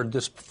you ever heard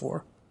this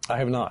before? I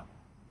have not.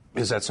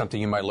 Is that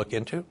something you might look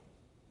into?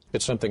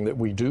 It's something that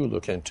we do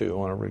look into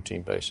on a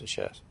routine basis,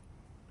 yes.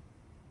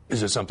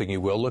 Is it something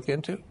you will look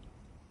into?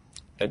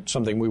 It's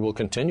something we will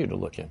continue to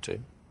look into.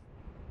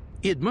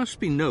 It must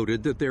be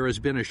noted that there has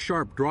been a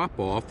sharp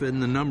drop-off in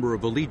the number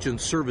of Allegiant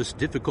service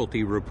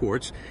difficulty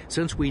reports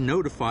since we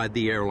notified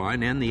the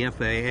airline and the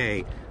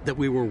FAA that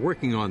we were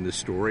working on this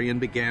story and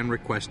began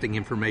requesting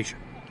information.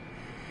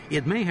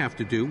 It may have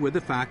to do with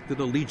the fact that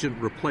Allegiant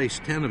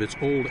replaced 10 of its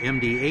old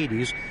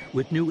MD-80s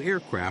with new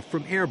aircraft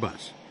from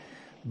Airbus.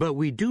 But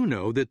we do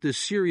know that this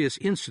serious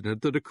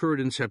incident that occurred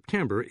in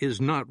September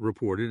is not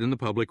reported in the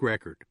public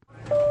record.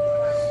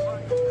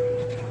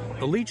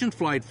 Allegiant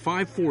Flight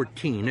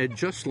 514 had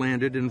just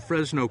landed in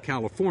Fresno,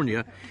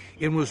 California,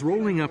 and was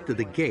rolling up to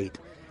the gate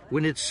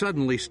when it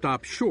suddenly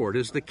stopped short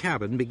as the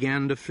cabin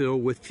began to fill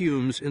with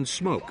fumes and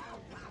smoke.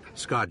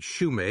 Scott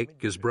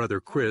Shoemake, his brother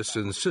Chris,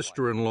 and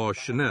sister-in-law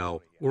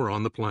Chanel were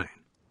on the plane.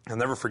 I'll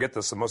never forget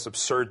this, the most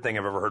absurd thing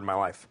I've ever heard in my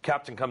life.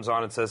 Captain comes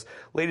on and says,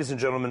 "Ladies and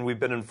gentlemen, we've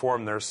been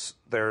informed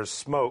there's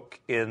smoke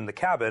in the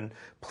cabin.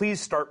 Please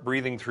start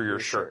breathing through your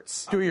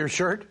shirts." Through your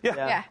shirt?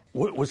 Yeah.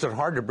 Was it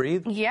hard to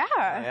breathe? Yeah.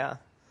 Yeah.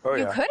 Oh,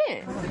 You yeah.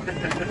 couldn't.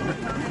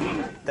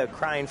 The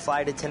crying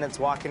flight attendants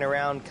walking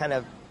around kind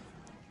of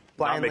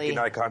blindly... Not making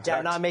eye contact.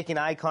 Yeah, not making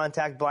eye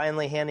contact,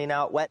 blindly handing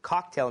out wet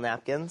cocktail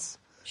napkins.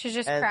 She's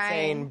just and crying.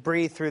 saying,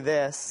 "Breathe through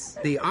this."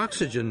 The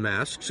oxygen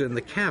masks in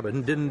the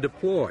cabin didn't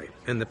deploy,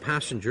 and the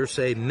passengers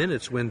say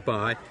minutes went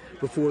by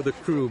before the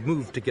crew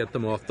moved to get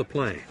them off the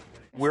plane.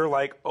 We're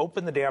like,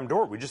 open the damn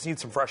door. We just need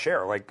some fresh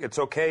air. Like, it's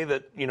okay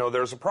that,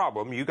 there's a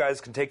problem. You guys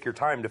can take your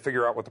time to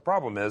figure out what the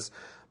problem is,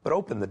 but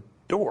open the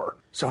door.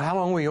 So how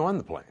long were you on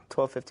the plane?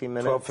 12, 15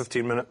 minutes. 12,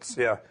 15 minutes,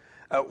 yeah.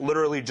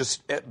 Literally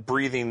just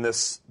breathing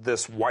this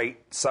white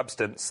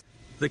substance.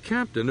 The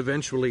captain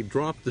eventually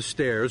dropped the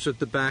stairs at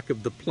the back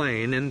of the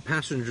plane, and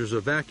passengers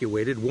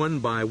evacuated one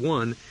by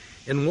one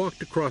and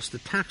walked across the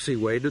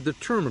taxiway to the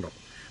terminal,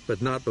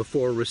 but not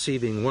before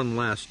receiving one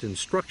last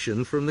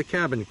instruction from the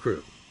cabin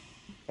crew.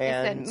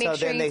 And Make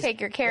sure you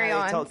take your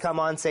carry-ons. They come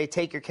on, say,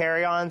 take your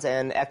carry-ons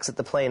and exit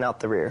the plane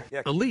out the rear.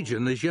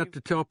 Allegiant is yet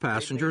to tell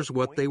passengers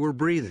what they were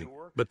breathing,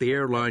 but the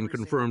airline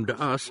confirmed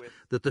to us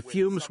that the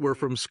fumes were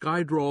from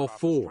Skydrol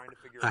 4,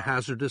 a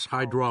hazardous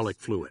hydraulic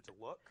fluid.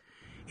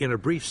 In a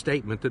brief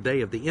statement the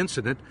day of the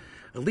incident,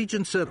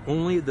 Allegiant said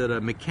only that a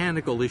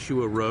mechanical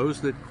issue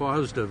arose that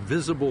caused a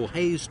visible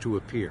haze to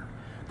appear.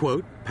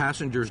 Quote,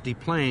 passengers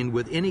deplaned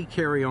with any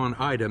carry-on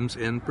items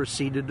and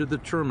proceeded to the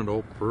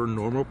terminal per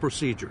normal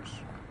procedures.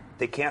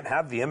 They can't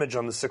have the image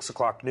on the 6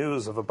 o'clock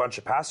news of a bunch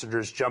of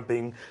passengers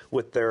jumping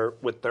with their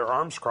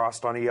arms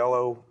crossed on a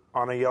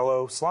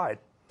yellow slide.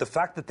 The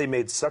fact that they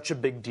made such a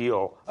big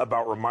deal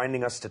about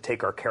reminding us to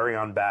take our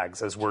carry-on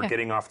bags as we're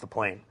getting off the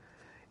plane.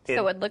 So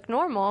it would look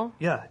normal.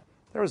 Yeah,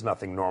 there was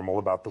nothing normal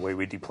about the way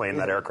we deplaned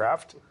that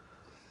aircraft.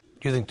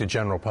 Do you think the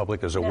general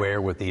public is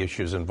aware with the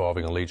issues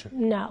involving Allegiant?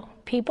 No.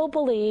 People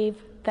believe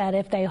that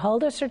if they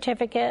hold a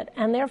certificate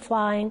and they're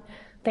flying,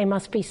 they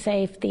must be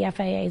safe. The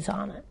FAA's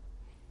on it.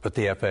 But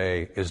the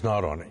FAA is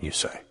not on it, you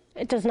say?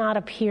 It does not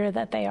appear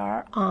that they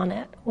are on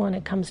it when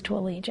it comes to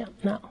Allegiant,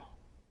 no.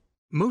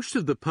 Most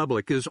of the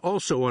public is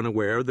also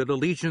unaware that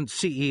Allegiant's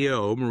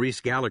CEO,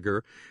 Maurice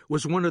Gallagher,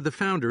 was one of the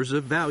founders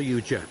of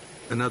ValueJet,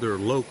 another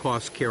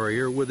low-cost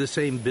carrier with the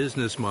same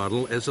business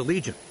model as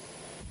Allegiant.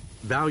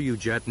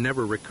 ValueJet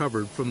never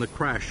recovered from the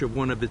crash of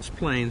one of its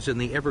planes in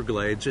the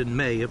Everglades in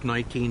May of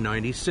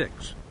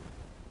 1996.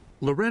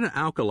 Lorena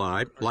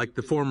Alkali, like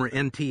the former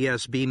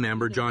NTSB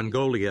member John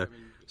Golia,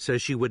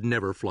 says she would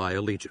never fly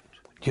Allegiant.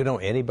 Do you know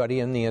anybody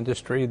in the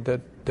industry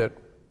that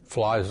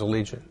flies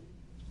Allegiant?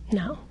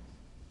 No.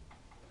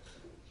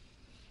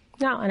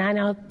 No, and I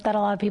know that a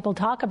lot of people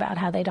talk about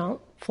how they don't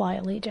fly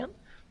Allegiant.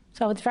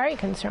 So it's very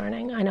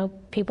concerning. I know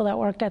people that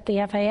worked at the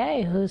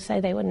FAA who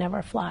say they would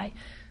never fly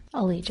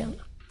Allegiant.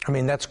 I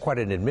mean, that's quite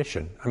an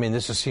admission. I mean,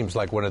 this seems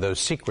like one of those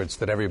secrets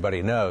that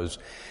everybody knows,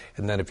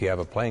 and then if you have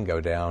a plane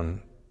go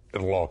down,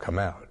 it'll all come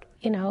out.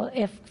 You know,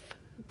 if,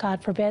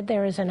 God forbid,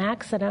 there is an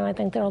accident, I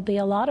think there will be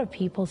a lot of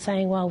people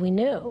saying, well, we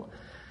knew.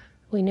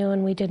 We knew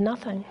and we did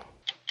nothing.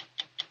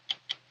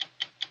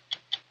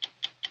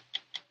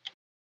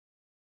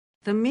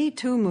 The Me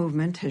Too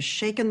movement has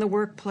shaken the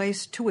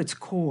workplace to its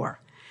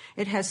core.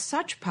 It has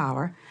such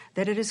power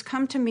that it has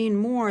come to mean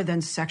more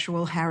than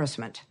sexual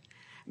harassment.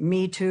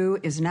 Me Too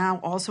is now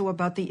also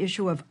about the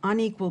issue of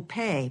unequal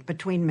pay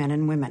between men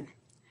and women.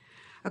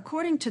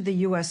 According to the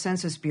U.S.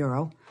 Census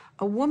Bureau,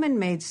 a woman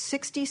made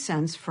 60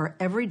 cents for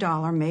every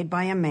dollar made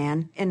by a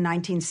man in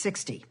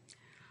 1960.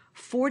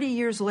 40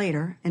 years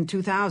later, in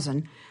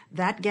 2000,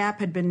 that gap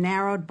had been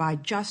narrowed by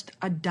just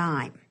a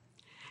dime.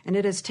 And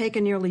it has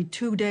taken nearly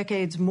 2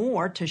 decades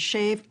more to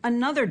shave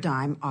another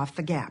dime off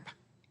the gap.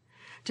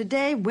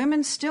 Today,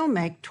 women still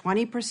make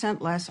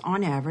 20% less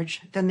on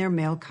average than their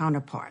male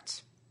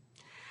counterparts.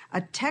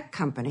 A tech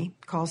company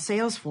called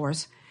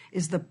Salesforce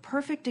is the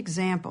perfect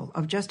example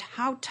of just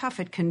how tough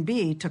it can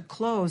be to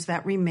close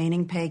that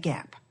remaining pay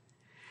gap.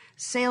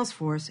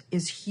 Salesforce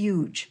is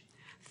huge.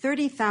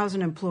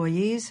 30,000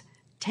 employees,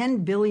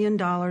 $10 billion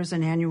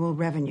in annual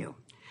revenue.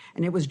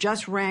 And it was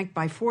just ranked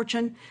by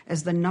Fortune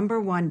as the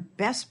 #1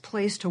 best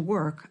place to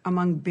work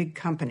among big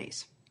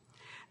companies.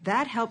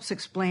 That helps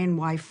explain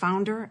why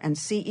founder and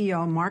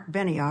CEO Mark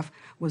Benioff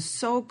was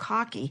so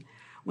cocky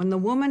when the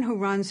woman who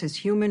runs his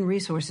human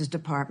resources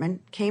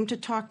department came to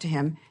talk to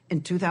him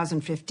in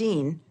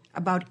 2015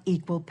 about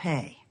equal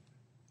pay.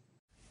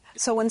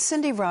 So when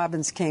Cindy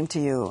Robbins came to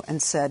you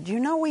and said, you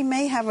know, we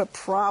may have a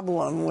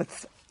problem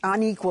with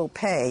unequal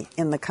pay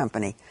in the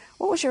company,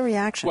 what was your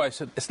reaction? Well, I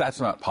said, that's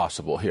not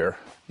possible here.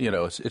 You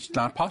know, it's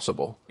not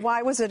possible.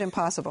 Why was it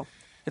impossible?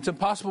 It's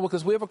impossible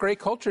because we have a great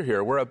culture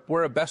here.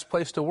 We're a best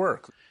place to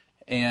work.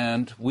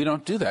 And we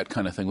don't do that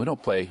kind of thing. We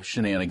don't play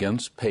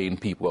shenanigans, paying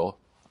people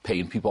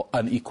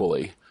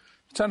unequally.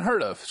 It's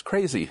unheard of. It's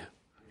crazy.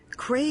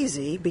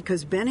 Crazy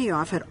because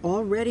Benioff had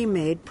already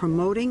made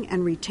promoting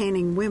and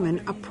retaining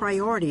women a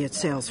priority at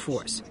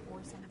Salesforce.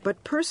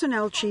 But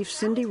Personnel Chief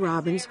Cindy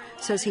Robbins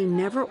says he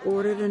never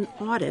ordered an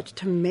audit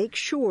to make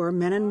sure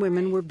men and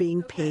women were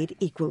being paid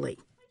equally.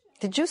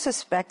 Did you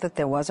suspect that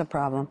there was a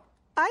problem?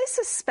 I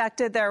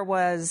suspected there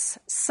was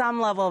some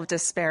level of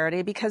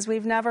disparity because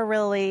we've never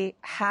really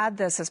had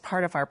this as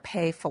part of our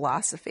pay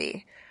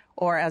philosophy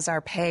or as our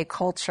pay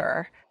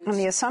culture. And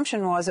the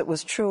assumption was it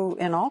was true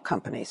in all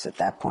companies at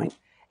that point.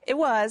 It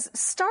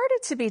started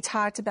to be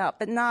talked about,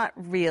 but not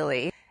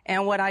really.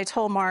 And what I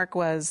told Mark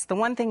was the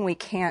one thing we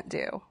can't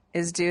do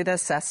is do the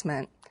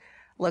assessment,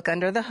 look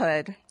under the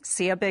hood,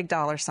 see a big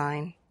dollar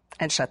sign,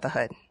 and shut the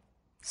hood.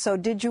 So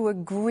did you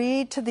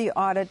agree to the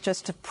audit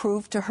just to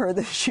prove to her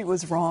that she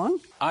was wrong?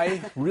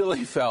 I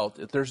really felt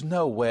that there's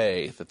no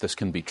way that this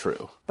can be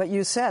true. But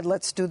you said,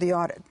 let's do the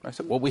audit. I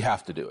said, well, we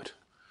have to do it.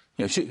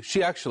 You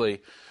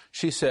know,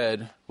 she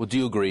said, well, do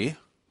you agree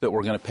that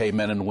we're going to pay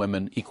men and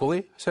women equally?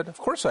 I said, of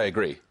course I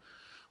agree.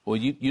 Well,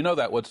 you know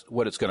that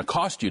what it's going to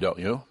cost you, don't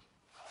you?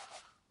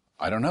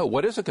 I don't know.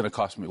 What is it going to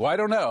cost me? Well, I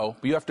don't know,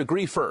 but you have to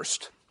agree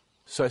first.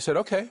 So I said,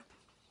 okay,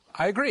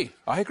 I agree.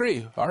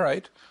 All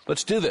right,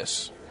 let's do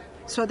this.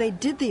 So they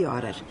did the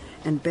audit,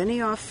 and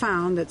Benioff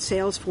found that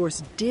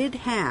Salesforce did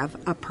have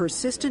a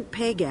persistent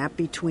pay gap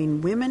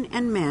between women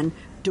and men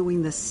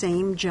doing the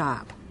same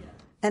job.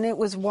 And it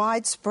was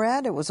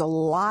widespread? It was a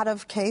lot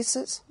of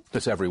cases?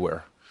 It's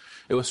everywhere.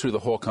 It was through the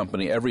whole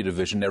company, every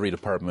division, every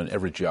department,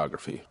 every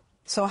geography.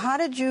 So how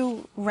did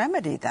you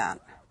remedy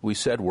that? We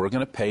said we're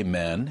going to pay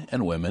men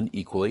and women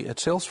equally at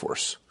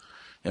Salesforce.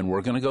 And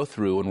we're going to go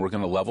through and we're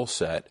going to level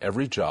set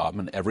every job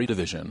and every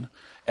division,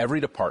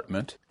 every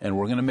department, and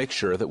we're going to make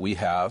sure that we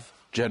have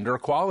gender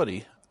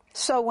equality.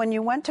 So when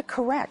you went to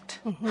correct,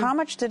 how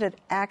much did it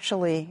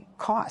actually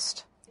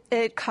cost?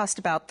 It cost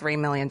about $3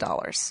 million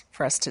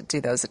for us to do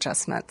those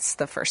adjustments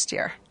the first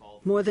year.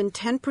 More than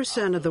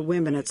 10% of the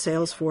women at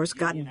Salesforce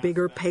got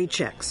bigger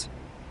paychecks.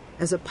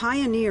 As a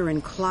pioneer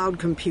in cloud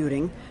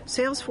computing,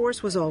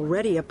 Salesforce was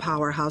already a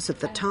powerhouse at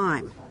the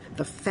time,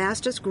 the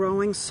fastest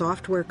growing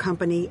software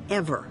company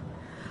ever.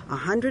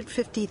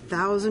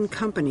 150,000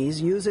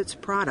 companies use its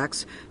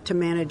products to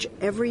manage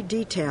every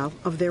detail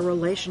of their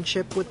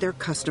relationship with their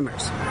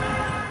customers.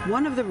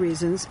 One of the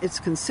reasons it's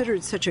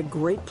considered such a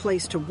great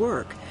place to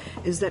work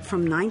is that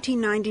from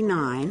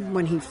 1999,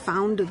 when he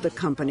founded the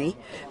company,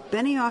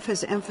 Benioff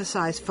has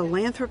emphasized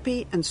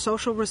philanthropy and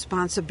social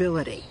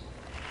responsibility.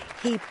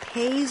 He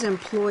pays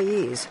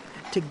employees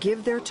to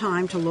give their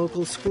time to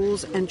local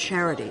schools and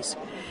charities,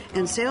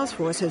 and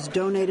Salesforce has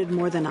donated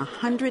more than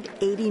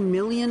 $180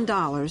 million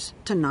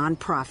to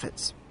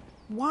nonprofits.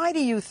 Why do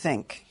you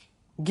think,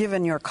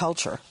 given your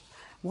culture,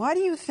 why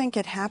do you think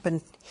it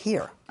happened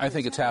here? I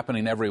think it's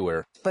happening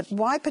everywhere. But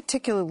why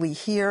particularly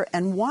here,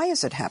 and why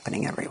is it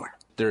happening everywhere?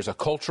 There's a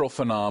cultural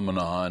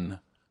phenomenon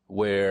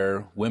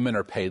where women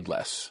are paid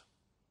less.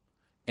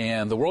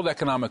 And the World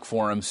Economic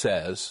Forum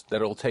says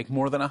that it'll take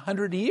more than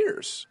 100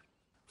 years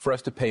for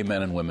us to pay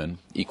men and women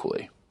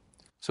equally.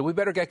 So we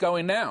better get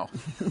going now.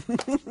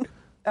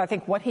 I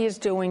think what he is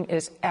doing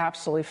is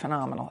absolutely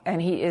phenomenal,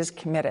 and he is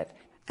committed.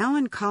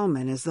 Alan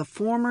Cullman is the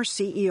former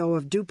CEO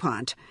of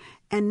DuPont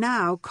and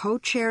now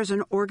co-chairs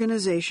an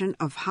organization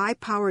of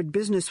high-powered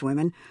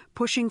businesswomen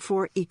pushing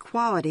for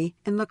equality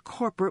in the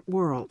corporate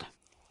world.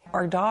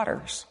 Our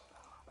daughters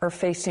are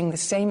facing the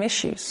same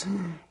issues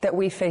that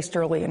we faced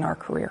early in our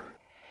career.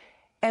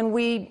 And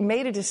we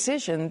made a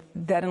decision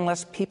that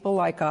unless people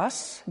like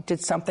us did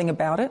something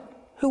about it,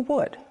 who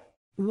would?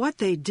 What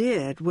they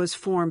did was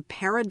form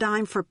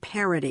Paradigm for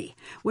Parity,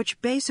 which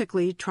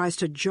basically tries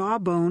to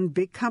jawbone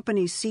big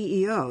company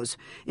CEOs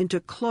into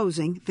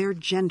closing their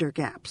gender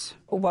gaps.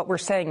 What we're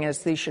saying is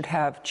they should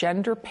have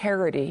gender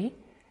parity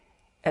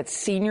at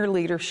senior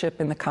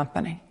leadership in the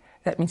company.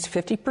 That means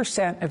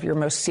 50% of your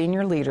most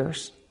senior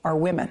leaders are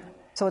women.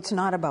 So it's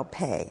not about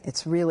pay.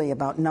 It's really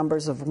about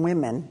numbers of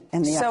women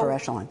in the upper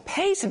echelon.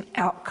 Pay's an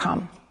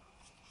outcome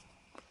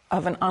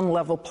of an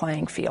unlevel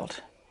playing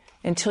field.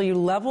 Until you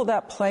level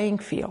that playing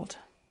field,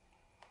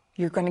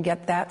 you're going to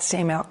get that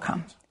same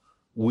outcome.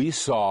 We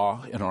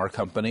saw in our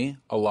company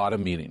a lot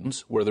of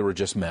meetings where there were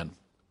just men.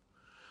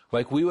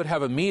 Like, we would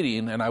have a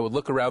meeting, and I would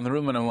look around the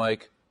room, and I'm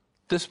like,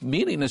 this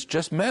meeting is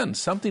just men.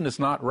 Something is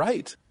not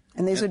right.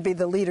 And these would be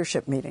the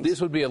leadership meetings.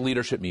 This would be a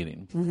leadership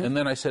meeting. Mm-hmm. And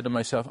then I said to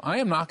myself, I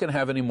am not going to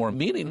have any more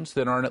meetings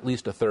that aren't at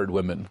least a third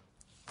women.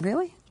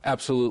 Really?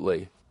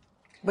 Absolutely.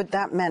 But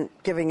that meant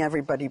giving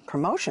everybody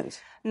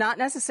promotions. Not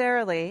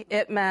necessarily.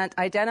 It meant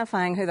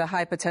identifying who the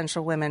high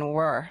potential women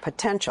were.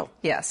 Potential?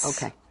 Yes.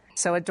 Okay.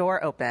 So a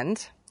door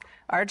opened.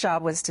 Our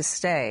job was to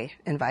stay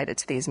invited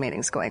to these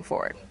meetings going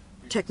forward.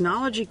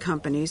 Technology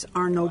companies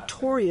are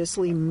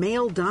notoriously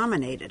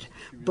male-dominated,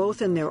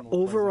 both in their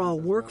overall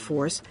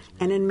workforce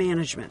and in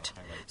management.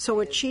 So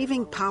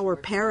achieving power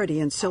parity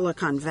in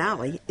Silicon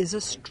Valley is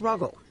a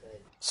struggle.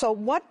 So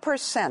what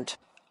percent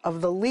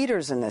of the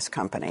leaders in this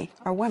company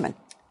are women?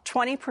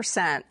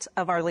 20%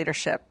 of our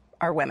leadership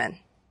are women.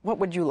 What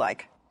would you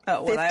like?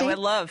 Oh, well, 50? I would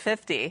love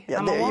 50. Yeah,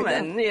 I'm a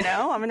woman,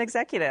 I'm an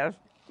executive.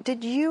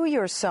 Did you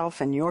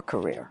yourself in your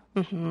career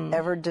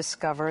ever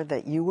discover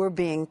that you were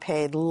being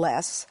paid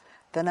less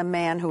than a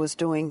man who was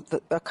doing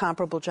a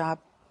comparable job?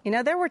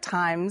 There were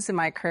times in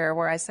my career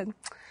where I said,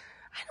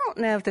 I don't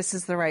know if this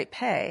is the right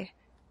pay.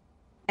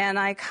 And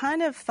I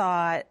kind of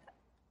thought,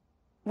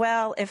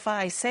 well, if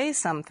I say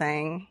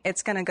something,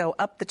 it's going to go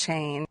up the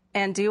chain.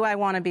 And do I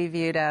want to be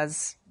viewed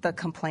as the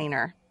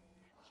complainer?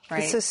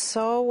 Right? This is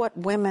so what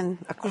women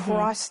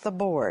across the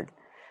board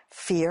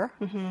fear.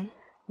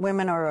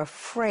 Women are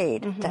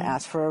afraid to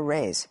ask for a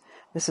raise.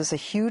 This is a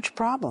huge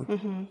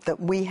problem that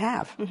we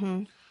have.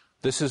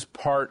 This is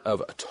part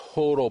of a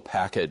total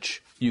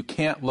package. You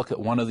can't look at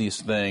one of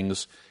these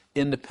things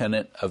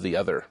independent of the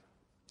other.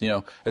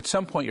 At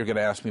some point you're going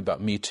to ask me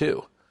about Me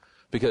Too,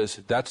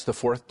 because that's the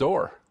fourth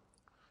door.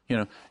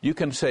 You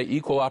can say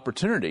equal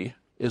opportunity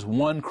is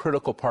one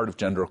critical part of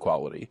gender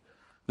equality.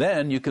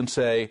 Then you can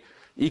say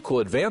equal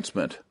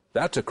advancement,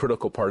 that's a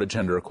critical part of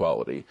gender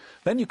equality.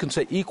 Then you can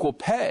say equal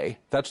pay,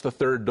 that's the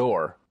third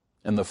door.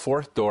 And the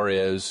fourth door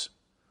is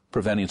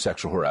preventing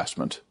sexual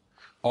harassment.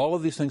 All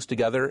of these things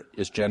together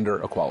is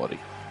gender equality.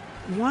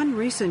 One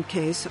recent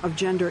case of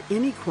gender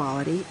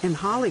inequality in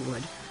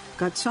Hollywood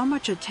got so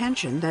much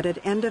attention that it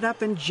ended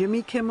up in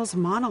Jimmy Kimmel's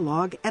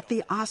monologue at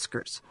the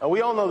Oscars.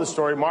 We all know the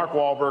story. Mark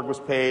Wahlberg was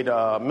paid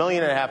 $1.5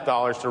 million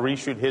to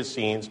reshoot his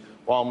scenes,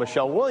 while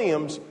Michelle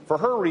Williams, for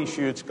her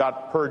reshoots,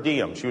 got per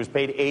diem. She was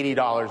paid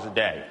 $80 a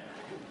day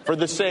for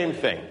the same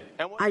thing.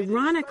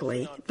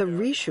 Ironically, the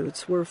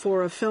reshoots were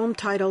for a film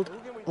titled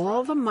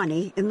All the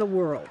Money in the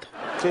World.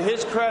 To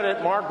his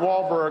credit, Mark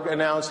Wahlberg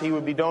announced he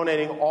would be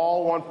donating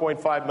all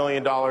 $1.5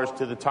 million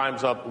to the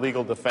Time's Up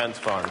Legal Defense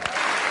Fund.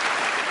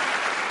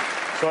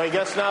 So I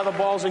guess now the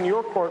ball's in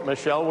your court,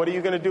 Michelle. What are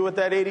you going to do with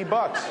that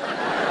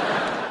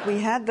 $80? We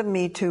had the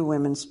Me Too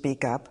women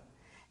speak up,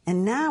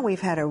 and now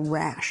we've had a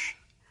rash,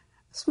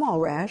 a small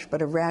rash,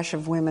 but a rash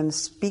of women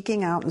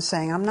speaking out and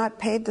saying, I'm not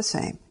paid the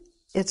same.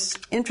 It's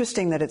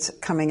interesting that it's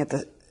coming at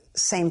the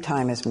same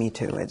time as Me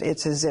Too.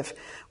 It's as if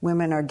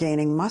women are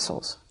gaining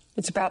muscles.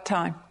 It's about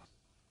time.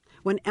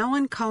 When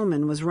Ellen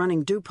Kullman was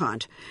running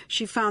DuPont,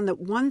 she found that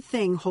one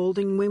thing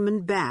holding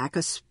women back,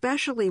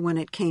 especially when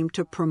it came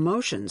to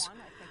promotions,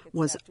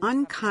 was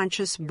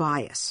unconscious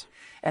bias.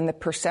 And the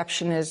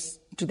perception is,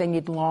 do they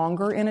need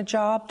longer in a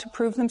job to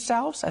prove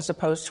themselves as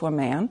opposed to a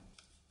man?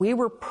 We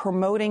were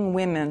promoting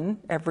women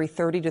every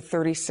 30 to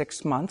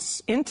 36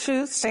 months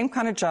into the same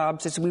kind of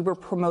jobs as we were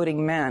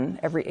promoting men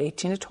every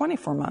 18 to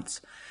 24 months.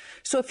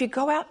 So if you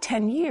go out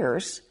 10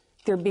 years,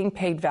 they're being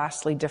paid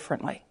vastly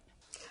differently.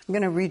 I'm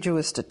going to read you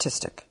a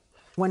statistic.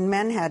 When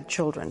men had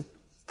children,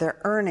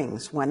 their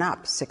earnings went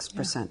up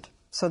 6%.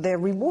 So they're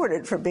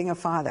rewarded for being a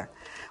father.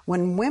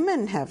 When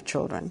women have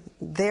children,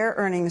 their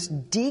earnings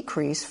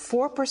decrease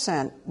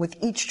 4% with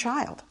each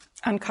child.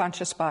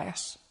 Unconscious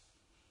bias.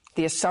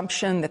 The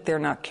assumption that they're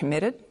not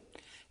committed,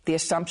 the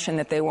assumption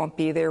that they won't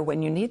be there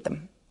when you need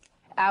them.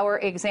 Our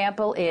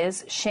example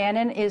is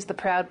Shannon is the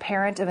proud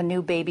parent of a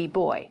new baby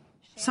boy.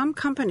 Some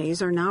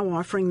companies are now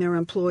offering their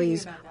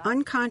employees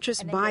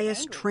unconscious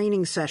bias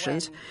training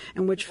sessions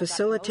in which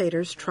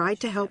facilitators try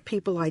to help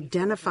people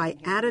identify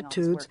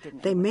attitudes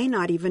they may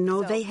not even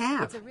know they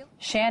have.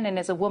 Shannon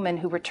is a woman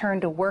who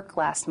returned to work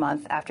last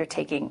month after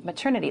taking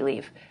maternity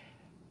leave.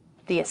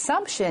 The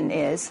assumption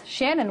is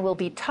Shannon will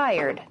be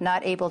tired,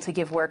 not able to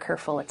give work her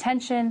full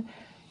attention,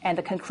 and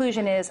the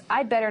conclusion is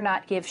I'd better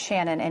not give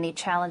Shannon any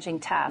challenging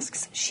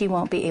tasks. She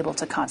won't be able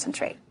to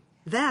concentrate.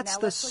 That's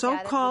the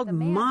so-called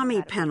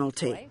mommy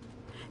penalty.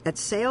 At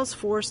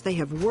Salesforce, they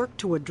have worked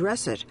to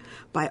address it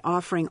by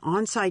offering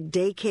on-site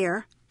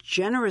daycare,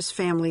 generous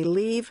family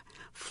leave,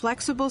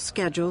 flexible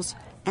schedules,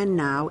 and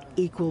now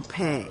equal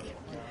pay.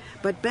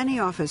 But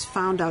Benioff has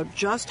found out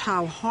just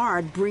how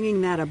hard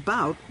bringing that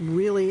about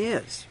really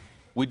is.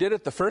 We did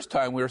it the first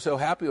time. We were so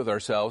happy with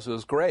ourselves. It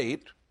was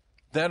great.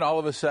 Then all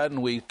of a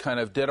sudden we kind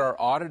of did our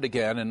audit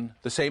again, and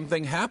the same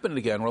thing happened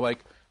again. We're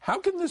like, how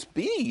can this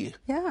be?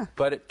 Yeah.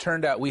 But it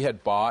turned out we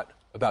had bought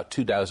about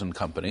 24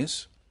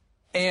 companies.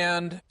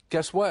 And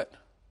guess what?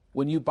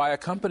 When you buy a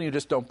company, you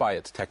just don't buy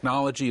its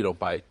technology, you don't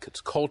buy its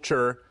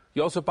culture,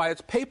 you also buy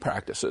its pay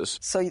practices.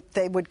 So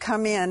they would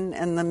come in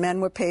and the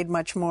men were paid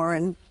much more,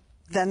 and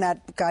then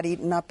that got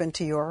eaten up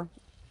into your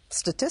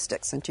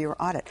statistics, into your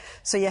audit.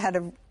 So you had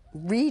to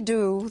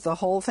redo the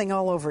whole thing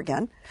all over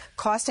again,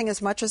 costing as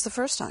much as the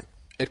first time.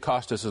 It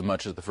cost us as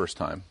much as the first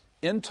time.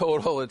 In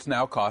total, it's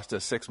now cost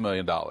us $6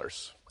 million.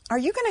 Are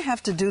you going to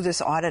have to do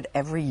this audit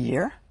every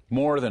year?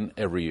 More than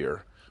every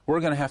year. We're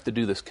going to have to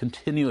do this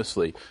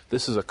continuously.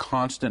 This is a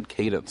constant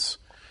cadence.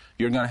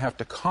 You're going to have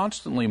to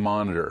constantly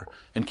monitor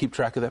and keep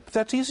track of that. But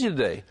that's easy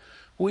today.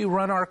 We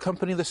run our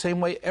company the same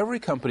way every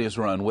company is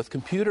run, with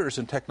computers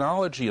and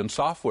technology and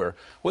software.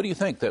 What do you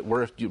think, that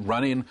we're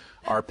running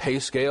our pay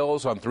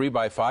scales on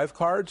 3x5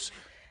 cards?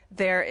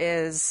 There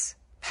is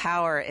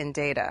power in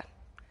data.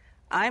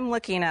 I'm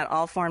looking at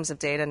all forms of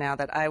data now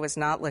that I was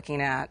not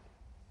looking at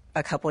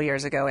a couple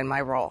years ago in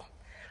my role.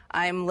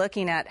 I'm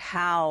looking at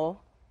how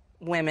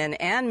women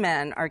and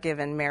men are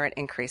given merit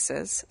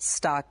increases,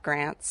 stock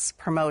grants,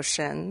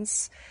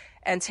 promotions,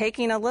 and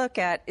taking a look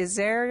at, is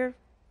there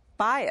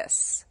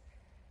bias?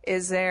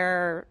 Is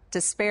there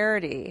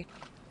disparity?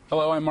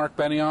 Hello, I'm Mark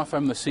Benioff.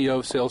 I'm the CEO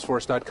of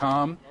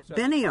Salesforce.com.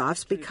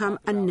 Benioff's become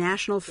a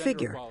national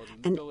figure,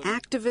 an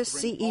activist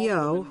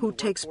CEO who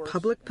takes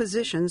public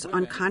positions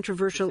on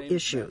controversial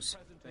issues.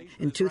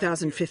 In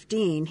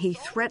 2015, he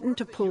threatened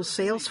to pull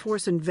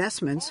Salesforce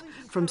investments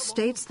from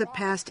states that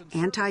passed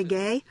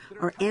anti-gay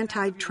or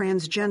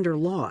anti-transgender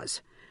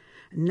laws.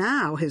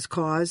 Now his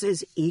cause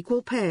is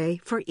equal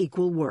pay for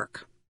equal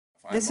work.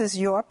 This is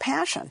your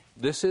passion.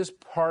 This is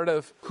part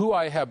of who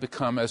I have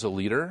become as a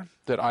leader,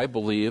 that I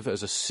believe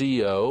as a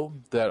CEO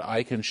that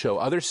I can show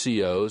other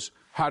CEOs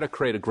how to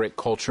create a great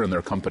culture in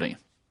their company.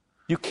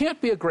 You can't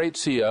be a great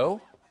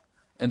CEO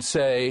and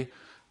say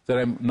that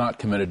I'm not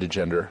committed to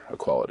gender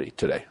equality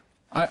today.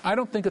 I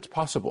don't think it's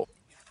possible.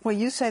 Well,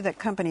 you say that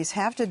companies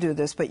have to do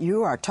this, but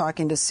you are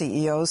talking to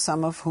CEOs,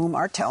 some of whom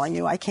are telling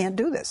you, I can't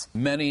do this.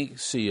 Many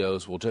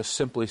CEOs will just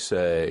simply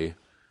say,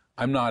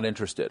 I'm not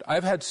interested.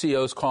 I've had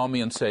CEOs call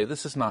me and say,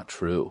 this is not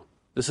true.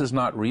 This is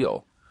not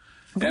real.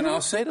 And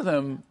I'll say to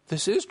them,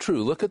 this is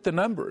true. Look at the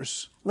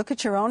numbers. Look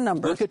at your own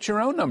numbers. Look at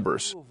your own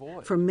numbers.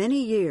 For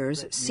many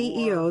years,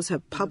 CEOs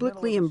have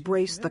publicly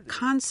embraced the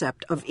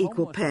concept of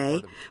equal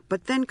pay,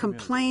 but then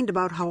complained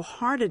about how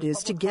hard it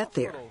is to get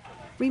there.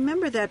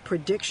 Remember that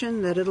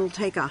prediction that it'll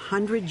take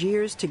 100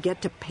 years to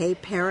get to pay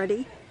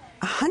parity?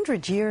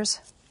 100 years?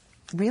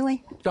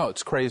 Really? Oh,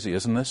 it's crazy,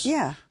 isn't this?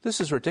 Yeah.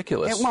 This is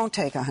ridiculous. It won't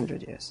take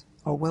 100 years.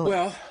 Or will it?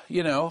 Well,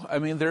 you know, I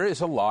mean, there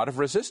is a lot of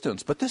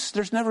resistance, but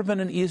there's never been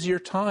an easier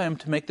time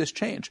to make this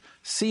change.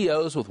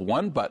 CEOs with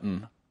one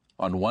button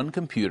on one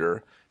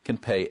computer can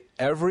pay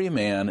every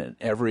man and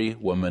every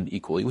woman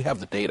equally. We have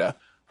the data.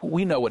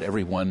 We know what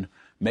everyone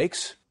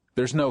makes.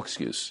 There's no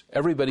excuse.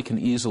 Everybody can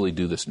easily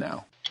do this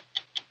now.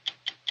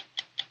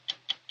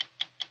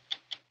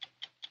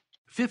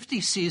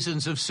 50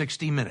 seasons of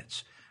 60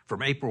 Minutes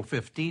from April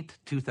 15th,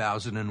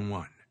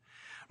 2001.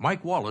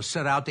 Mike Wallace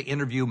set out to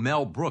interview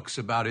Mel Brooks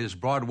about his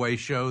Broadway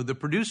show, The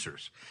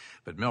Producers,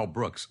 but Mel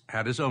Brooks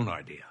had his own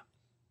idea.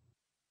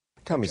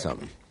 Tell me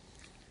something.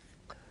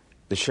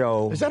 The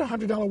show... Is that a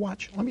 $100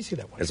 watch? Let me see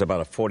that watch. It's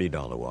about a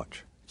 $40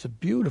 watch. It's a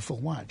beautiful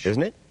watch.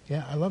 Isn't it?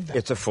 Yeah, I love that.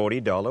 It's a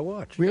 $40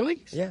 watch.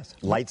 Really? Yes.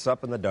 Lights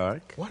up in the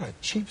dark. What a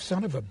cheap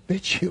son of a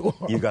bitch you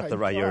are. You got the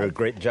right. You're a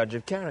great judge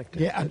of character.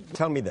 Yeah.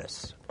 Tell me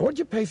this. What'd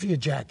you pay for your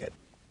jacket?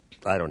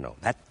 I don't know.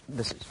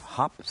 This is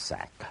hop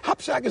sack.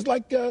 Hop sack is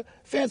like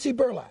fancy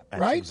burlap,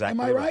 That's right? Exactly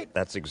Am I right?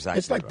 That's exactly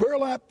It's like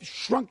burlap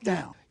shrunk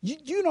down.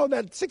 You know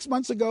that 6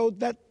 months ago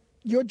that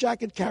your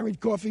jacket carried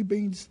coffee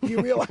beans? Do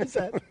you realize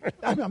that?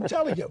 I'm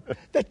telling you.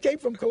 That came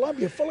from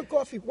Colombia full of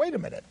coffee. Wait a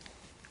minute.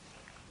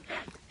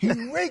 He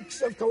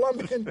reeks of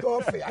Colombian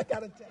coffee. I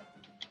got to tell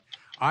you.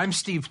 I'm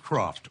Steve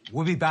Kroft.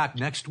 We'll be back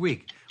next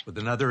week with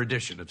another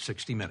edition of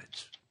 60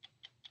 Minutes.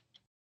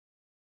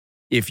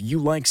 If you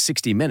like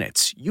 60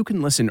 Minutes, you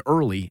can listen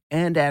early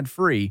and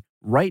ad-free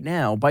right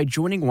now by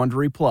joining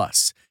Wondery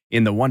Plus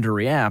in the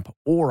Wondery app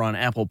or on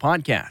Apple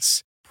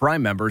Podcasts.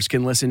 Prime members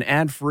can listen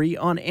ad-free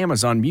on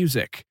Amazon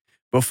Music.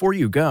 Before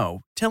you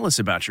go, tell us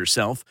about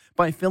yourself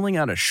by filling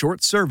out a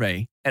short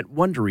survey at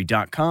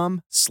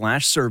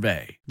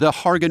Wondery.com/survey. The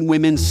Hargan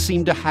women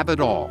seem to have it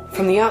all.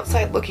 From the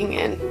outside looking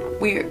in,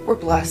 we were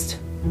blessed.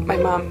 My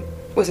mom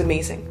was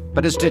amazing.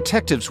 But as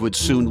detectives would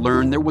soon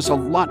learn, there was a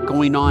lot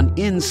going on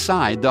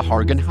inside the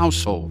Hargan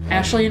household.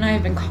 Ashley and I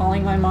have been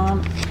calling my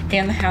mom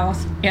and the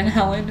house and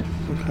Helen.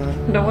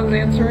 No one's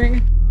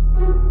answering.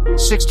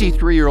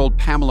 63-year-old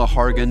Pamela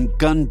Hargan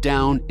gunned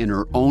down in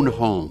her own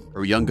home.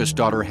 Her youngest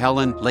daughter,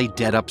 Helen, lay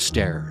dead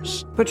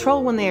upstairs.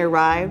 Patrol, when they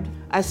arrived,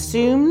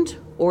 assumed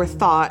or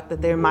thought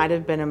that there might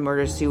have been a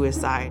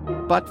murder-suicide.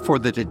 But for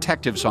the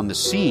detectives on the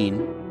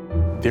scene,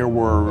 there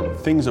were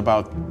things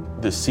about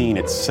the scene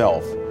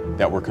itself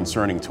that were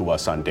concerning to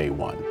us on day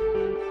one.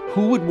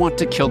 Who would want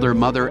to kill their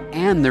mother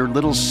and their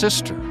little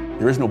sister?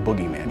 There is no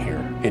boogeyman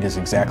here. It is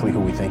exactly who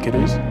we think it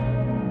is.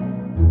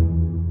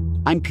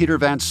 I'm Peter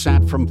Van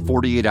Sant from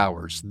 48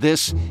 Hours.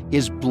 This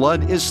is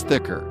Blood is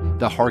Thicker,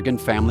 the Hargan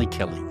Family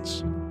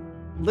Killings.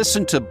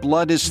 Listen to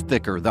Blood is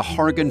Thicker, the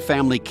Hargan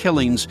Family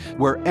Killings,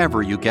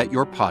 wherever you get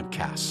your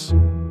podcasts.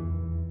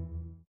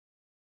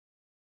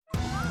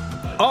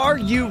 Are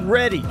you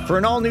ready for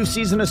an all-new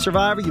season of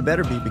Survivor? You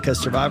better be, because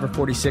Survivor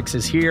 46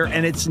 is here,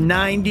 and it's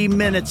 90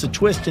 minutes of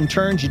twists and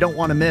turns you don't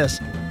want to miss.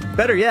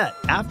 Better yet,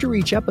 after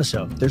each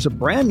episode, there's a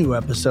brand new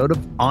episode of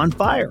On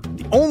Fire,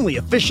 the only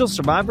official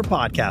Survivor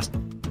podcast.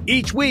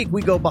 Each week,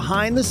 we go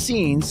behind the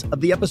scenes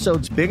of the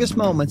episode's biggest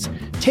moments,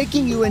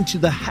 taking you into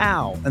the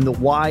how and the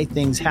why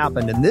things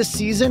happened. And this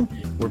season,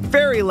 we're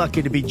very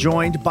lucky to be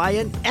joined by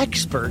an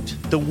expert,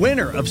 the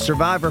winner of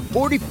Survivor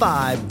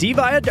 45, Dee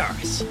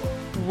Valladares.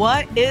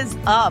 What is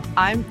up?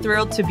 I'm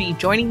thrilled to be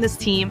joining this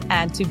team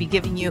and to be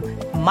giving you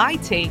my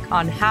take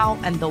on how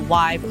and the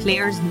why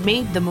players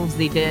made the moves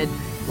they did,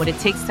 what it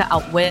takes to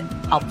outwit,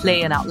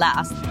 outplay, and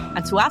outlast,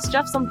 and to ask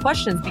Jeff some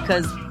questions,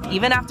 because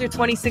even after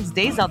 26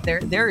 days out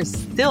there, there is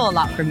still a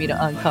lot for me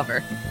to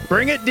uncover.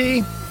 Bring it,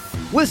 Dee.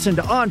 Listen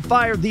to On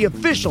Fire, the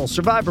official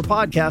Survivor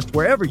podcast,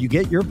 wherever you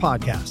get your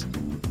podcasts.